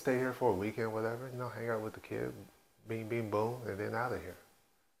 they could stay here for a weekend, whatever. Hang out with the kid. Bing, bing, boom, and then out of here.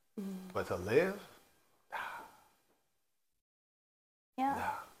 But to live? Yeah.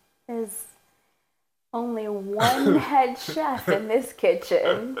 There's only one head chef in this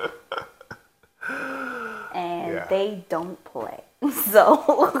kitchen. And they don't play.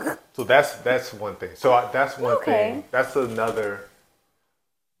 So that's one thing. So that's one thing. That's another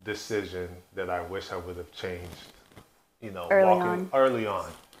decision that I wish I would have changed, early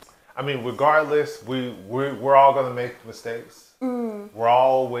on. I mean, regardless, we're all going to make mistakes. We're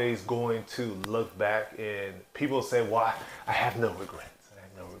always going to look back, and people say, well, I have no regrets.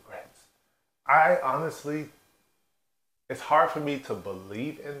 I honestly, it's hard for me to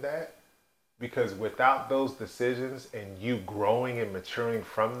believe in that, because without those decisions and you growing and maturing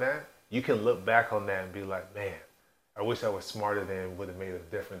from that, you can look back on that and be like, man, I wish I was smarter than would have made a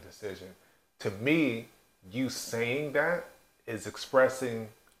different decision. To me, you saying that is expressing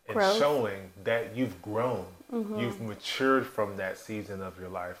and showing that you've grown. You've matured from that season of your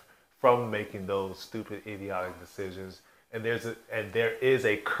life, from making those stupid, idiotic decisions. And there is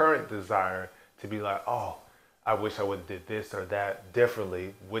a current desire to be like, oh, I wish I would have did this or that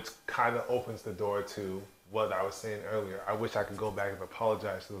differently, which kind of opens the door to what I was saying earlier. I wish I could go back and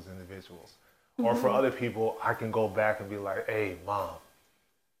apologize to those individuals. Or for other people, I can go back and be like, hey, Mom,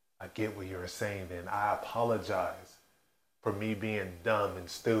 I get what you were saying then. I apologize for me being dumb and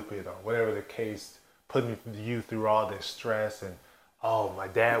stupid or whatever the case, putting you through all this stress. And, oh, my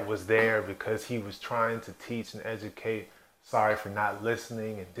dad was there because he was trying to teach and educate. Sorry for not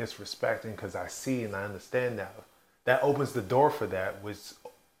listening and disrespecting, because I see and I understand now. That opens the door for that, which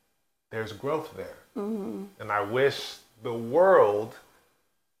there's growth there. And I wish the world,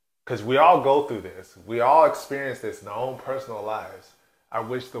 because we all go through this, we all experience this in our own personal lives. I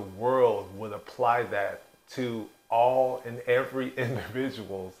wish the world would apply that to all and every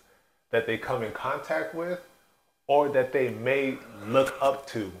individuals that they come in contact with or that they may look up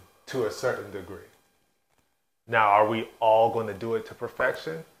to a certain degree. Now, are we all going to do it to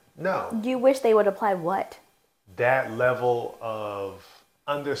perfection? No. You wish they would apply what? That level of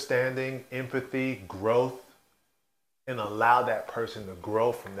understanding, empathy, growth, and allow that person to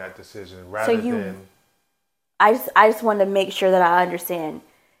grow from that decision rather than... I just want to make sure that I understand.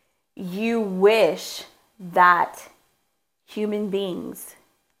 You wish that human beings,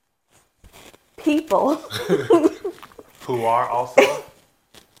 people... who are also...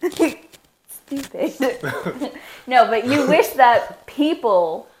 Stupid. No, but you wish that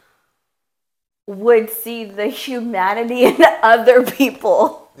people would see the humanity in other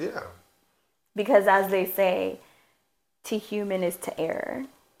people. Yeah. Because as they say, to human is to err.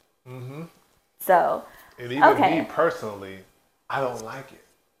 Mm-hmm. So, and even me personally, I don't like it.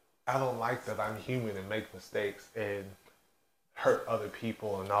 I don't like that I'm human and make mistakes and hurt other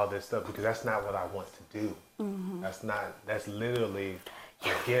people and all this stuff, because that's not what I want to do. Mm-hmm. That's literally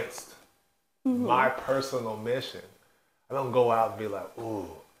against my personal mission. I don't go out and be like, ooh,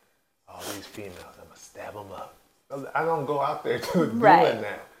 all these females, I'm going to stab them up. I don't go out there doing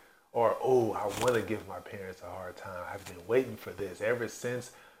that. Or, oh, I want to give my parents a hard time. I've been waiting for this ever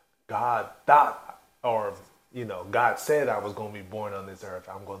since God thought, or, God said I was going to be born on this earth.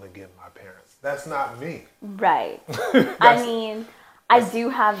 I'm going to give my parents. That's not me. Right. I mean, I do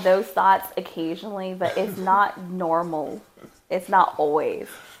have those thoughts occasionally, but it's not normal. It's not always.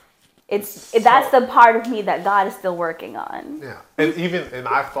 That's the part of me that God is still working on. Yeah. And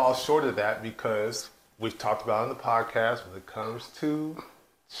I fall short of that because we've talked about on the podcast, when it comes to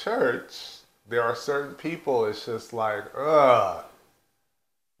church, there are certain people, it's just like, ugh.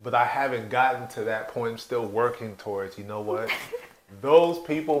 But I haven't gotten to that point. I'm still working towards, you know what? Those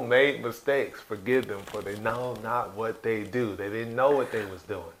people made mistakes. Forgive them, for they know not what they do. They didn't know what they was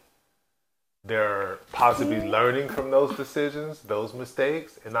doing. They're possibly learning from those decisions, those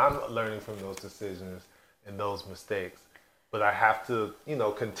mistakes, and I'm learning from those decisions and those mistakes. But I have to,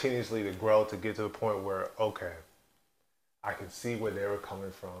 continuously to grow to get to the point where, okay, I can see where they were coming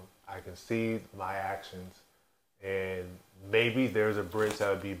from. I can see my actions, and maybe there's a bridge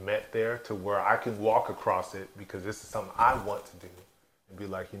that would be met there to where I can walk across it, because this is something I want to do, and be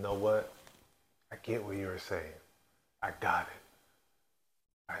like, you know what? I get what you were saying. I got it.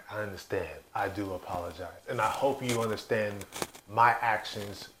 I understand. I do apologize. And I hope you understand my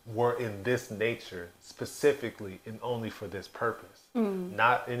actions were in this nature specifically and only for this purpose.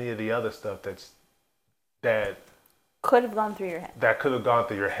 Not any of the other stuff that could have gone through your head. That could have gone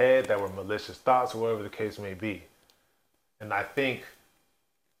through your head, that were malicious thoughts, or whatever the case may be. And I think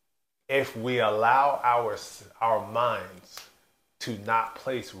if we allow our minds to not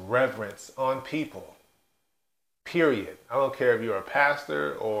place reverence on people, period. I don't care if you're a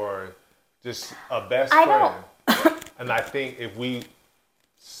pastor or just a best friend. And I think if we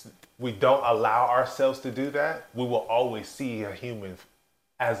don't allow ourselves to do that, we will always see a human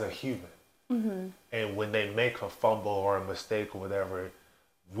as a human. Mm-hmm. And when they make a fumble or a mistake or whatever,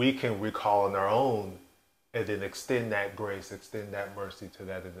 we can recall on our own and then extend that grace, extend that mercy to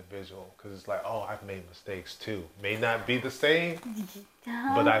that individual. Because it's like, oh, I've made mistakes too. May not be the same,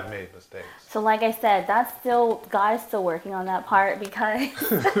 but I've made mistakes. So like I said, God is still working on that part, because...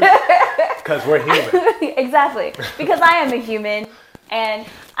 Because we're human. Exactly. Because I am a human, and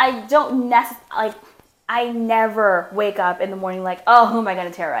I don't I never wake up in the morning like, oh, who am I going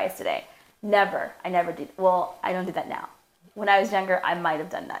to terrorize today? Never. I never do. Well, I don't do that now. When I was younger, I might have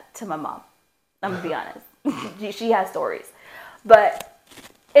done that to my mom. I'm going to be honest. She has stories. But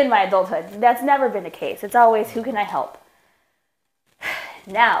in my adulthood, that's never been the case. It's always, who can I help?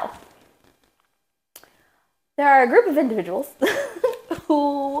 Now, there are a group of individuals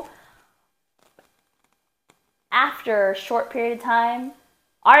who, after a short period of time,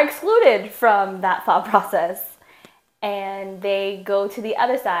 are excluded from that thought process. And they go to the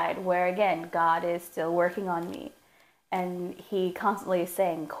other side where, again, God is still working on me. And he constantly is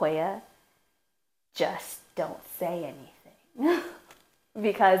saying, Koya, just don't say anything.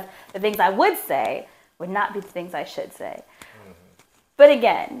 Because the things I would say would not be the things I should say. Mm-hmm. But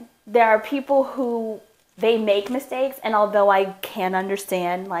again, there are people who, they make mistakes. And although I can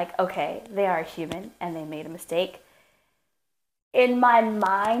understand, like, okay, they are human and they made a mistake, in my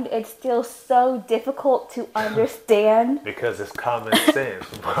mind, it's still so difficult to understand. Because it's common sense.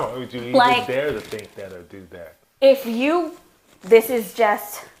 Why would you even dare to think that or do that? This is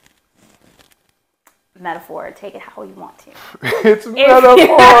just metaphor. Take it how you want to. It's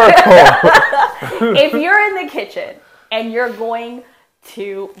metaphorical. If you're in the kitchen and you're going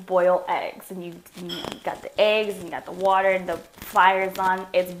to boil eggs, and you got the eggs and you got the water and the fire's on,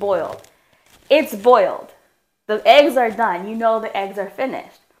 it's boiled. It's boiled. The eggs are done. You know the eggs are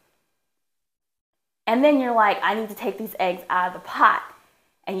finished. And then you're like, I need to take these eggs out of the pot.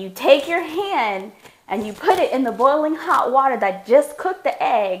 And you take your hand and you put it in the boiling hot water that just cooked the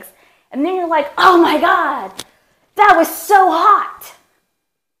eggs. And then you're like, oh my God, that was so hot.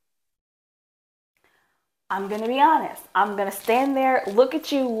 I'm going to be honest. I'm going to stand there, look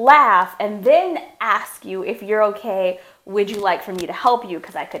at you, laugh, and then ask you if you're okay. Would you like for me to help you?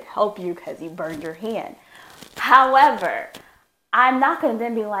 Because I could help you because you burned your hand. However, I'm not going to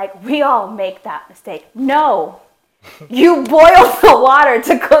then be like, we all make that mistake. No, you boiled the water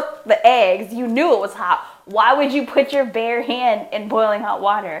to cook the eggs. You knew it was hot. Why would you put your bare hand in boiling hot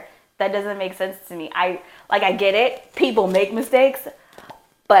water? That doesn't make sense to me. I get it. People make mistakes,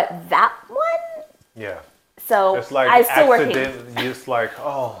 but that one? Yeah. So it's like I still working. It's like,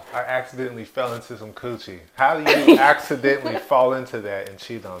 oh, I accidentally fell into some coochie. How do you accidentally fall into that and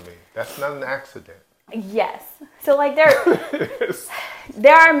cheat on me? That's not an accident. Yes. So like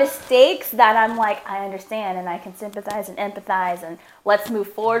there are mistakes that I'm like, I understand and I can sympathize and empathize and let's move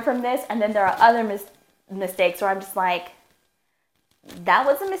forward from this. And then there are other mistakes where I'm just like, that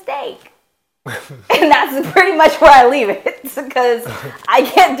was a mistake. And that's pretty much where I leave it because I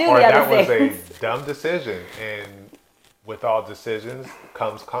can't do the other things. Or that was a dumb decision, and with all decisions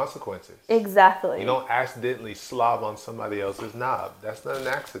comes consequences. Exactly. You don't accidentally slob on somebody else's knob. That's not an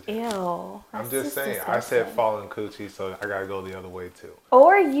accident. Ew. I'm just saying. Disgusting. I said falling coochie, so I gotta go the other way too.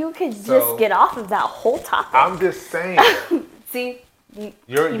 Or you could just get off of that whole topic. I'm just saying. See, you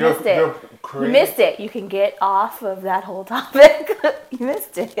missed it. You missed it. You can get off of that whole topic. You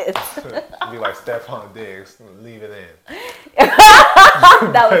missed it. Be like Stephon Diggs, leave it in.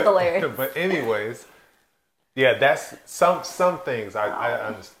 That was hilarious. But anyways. Yeah, that's some things.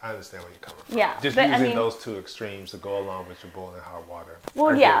 I understand where you're coming from. Yeah, just using those two extremes to go along with your boiling hot water.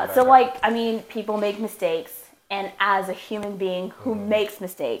 Well, yeah. So people make mistakes, and as a human being who makes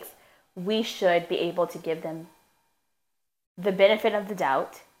mistakes, we should be able to give them the benefit of the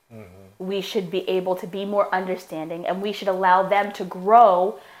doubt. Mm-hmm. We should be able to be more understanding, and we should allow them to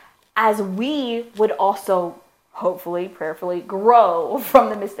grow, as we would also, hopefully, prayerfully, grow from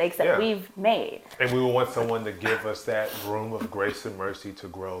the mistakes that we've made. And we would want someone to give us that room of grace and mercy to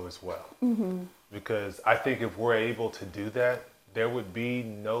grow as well. Mm-hmm. Because I think if we're able to do that, there would be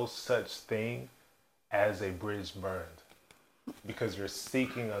no such thing as a bridge burned. Because you're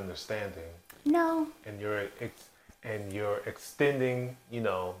seeking understanding. No. And you're extending,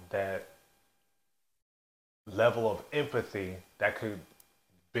 that level of empathy that could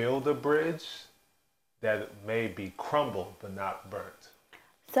build a bridge that may be crumbled but not burnt.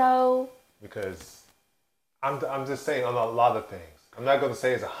 So, because I'm just saying on a lot of things. I'm not going to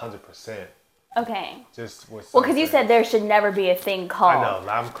say it's 100%. Okay. Just with because you said there should never be a thing called. I know.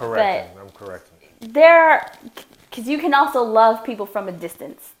 I'm correcting. Because you can also love people from a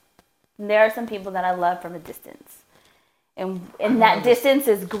distance. There are some people that I love from a distance. And that distance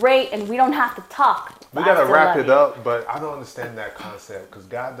is great, and we don't have to talk. We got to wrap it up, but I don't understand that concept, because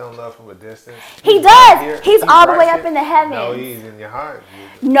God don't love from a distance. He does. He's all the way up in the heavens. No, he's in your heart.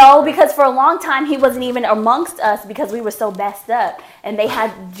 No, because for a long time, he wasn't even amongst us because we were so messed up. And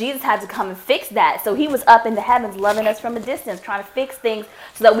Jesus had to come and fix that. So he was up in the heavens loving us from a distance, trying to fix things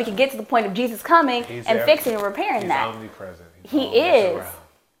so that we could get to the point of Jesus coming and fixing and repairing that. He's omnipresent. He is.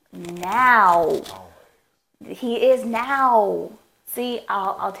 Now. Oh. He is now. See,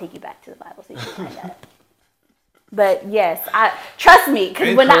 I'll take you back to the Bible so you can find that. But yes, trust me,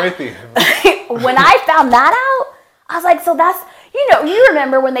 because when I found that out, I was like, so that's, you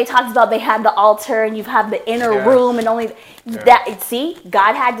remember when they talked about they had the altar and you have the inner room and only that. See,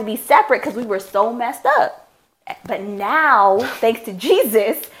 God had to be separate because we were so messed up. But now, thanks to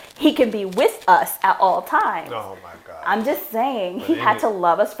Jesus, he can be with us at all times. Oh my God. I'm just saying, he had to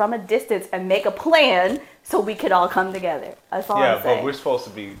love us from a distance and make a plan so we could all come together. That's all I'm saying. But we're supposed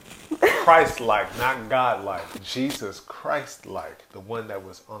to be Christ-like, not God-like. Jesus Christ-like, the one that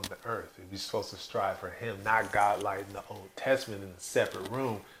was on the earth. We're supposed to strive for him, not God-like in the Old Testament in a separate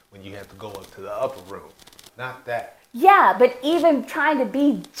room when you have to go up to the upper room. Not that. Yeah, but even trying to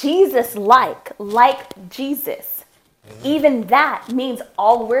be Jesus-like, like Jesus, even that means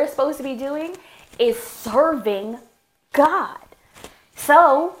all we're supposed to be doing is serving God.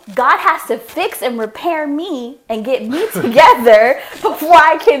 So God has to fix and repair me and get me together before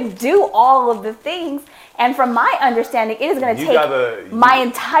I can do all of the things. And from my understanding, it is going to take my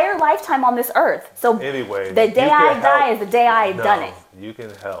entire lifetime on this earth. So anyway, the day I die is the day I done it. You can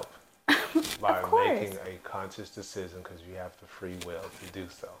help by making a conscious decision because you have the free will to do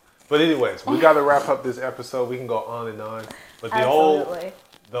so. But anyways, we got to wrap up this episode. We can go on and on. But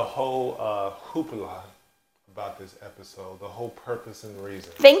the whole hoopla about this episode, the whole purpose and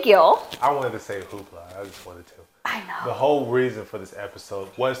reason. Thank you. I wanted to say hoopla. I just wanted to. I know. The whole reason for this episode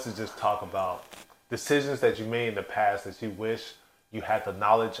was to just talk about decisions that you made in the past that you wish you had the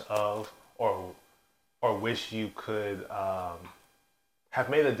knowledge of or wish you could have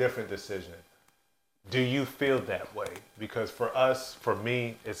made a different decision. Do you feel that way? Because for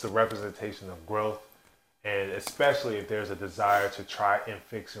me, it's a representation of growth. And especially if there's a desire to try and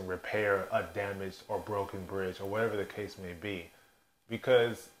fix and repair a damaged or broken bridge or whatever the case may be.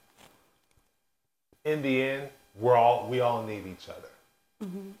 Because in the end, we all need each other.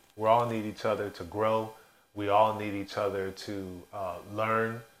 Mm-hmm. We all need each other to grow. We all need each other to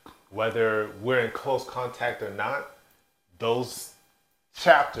learn. Whether we're in close contact or not, those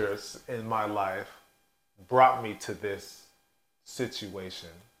chapters in my life brought me to this situation.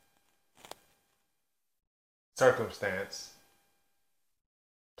 Circumstance,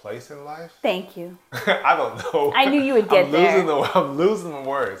 place in life. Thank you. I don't know. I knew you would get there. I'm losing the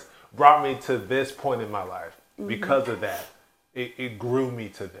words. Brought me to this point in my life. Mm-hmm. Because of that, it grew me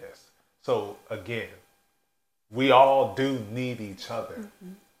to this. So again, we all do need each other,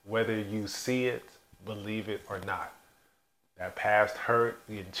 whether you see it, believe it, or not. That past hurt,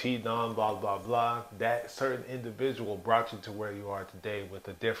 getting cheated on, blah, blah, blah. That certain individual brought you to where you are today with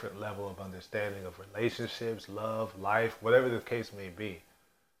a different level of understanding of relationships, love, life, whatever the case may be.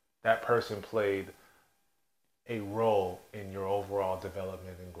 That person played a role in your overall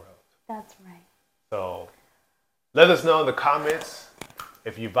development and growth. That's right. So let us know in the comments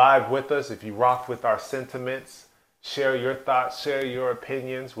if you vibe with us, if you rock with our sentiments. Share your thoughts, share your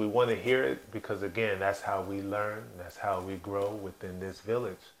opinions. We want to hear it because, again, that's how we learn. That's how we grow within this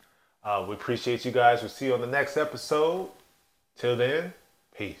village. We appreciate you guys. We'll see you on the next episode. Till then,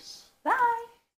 peace.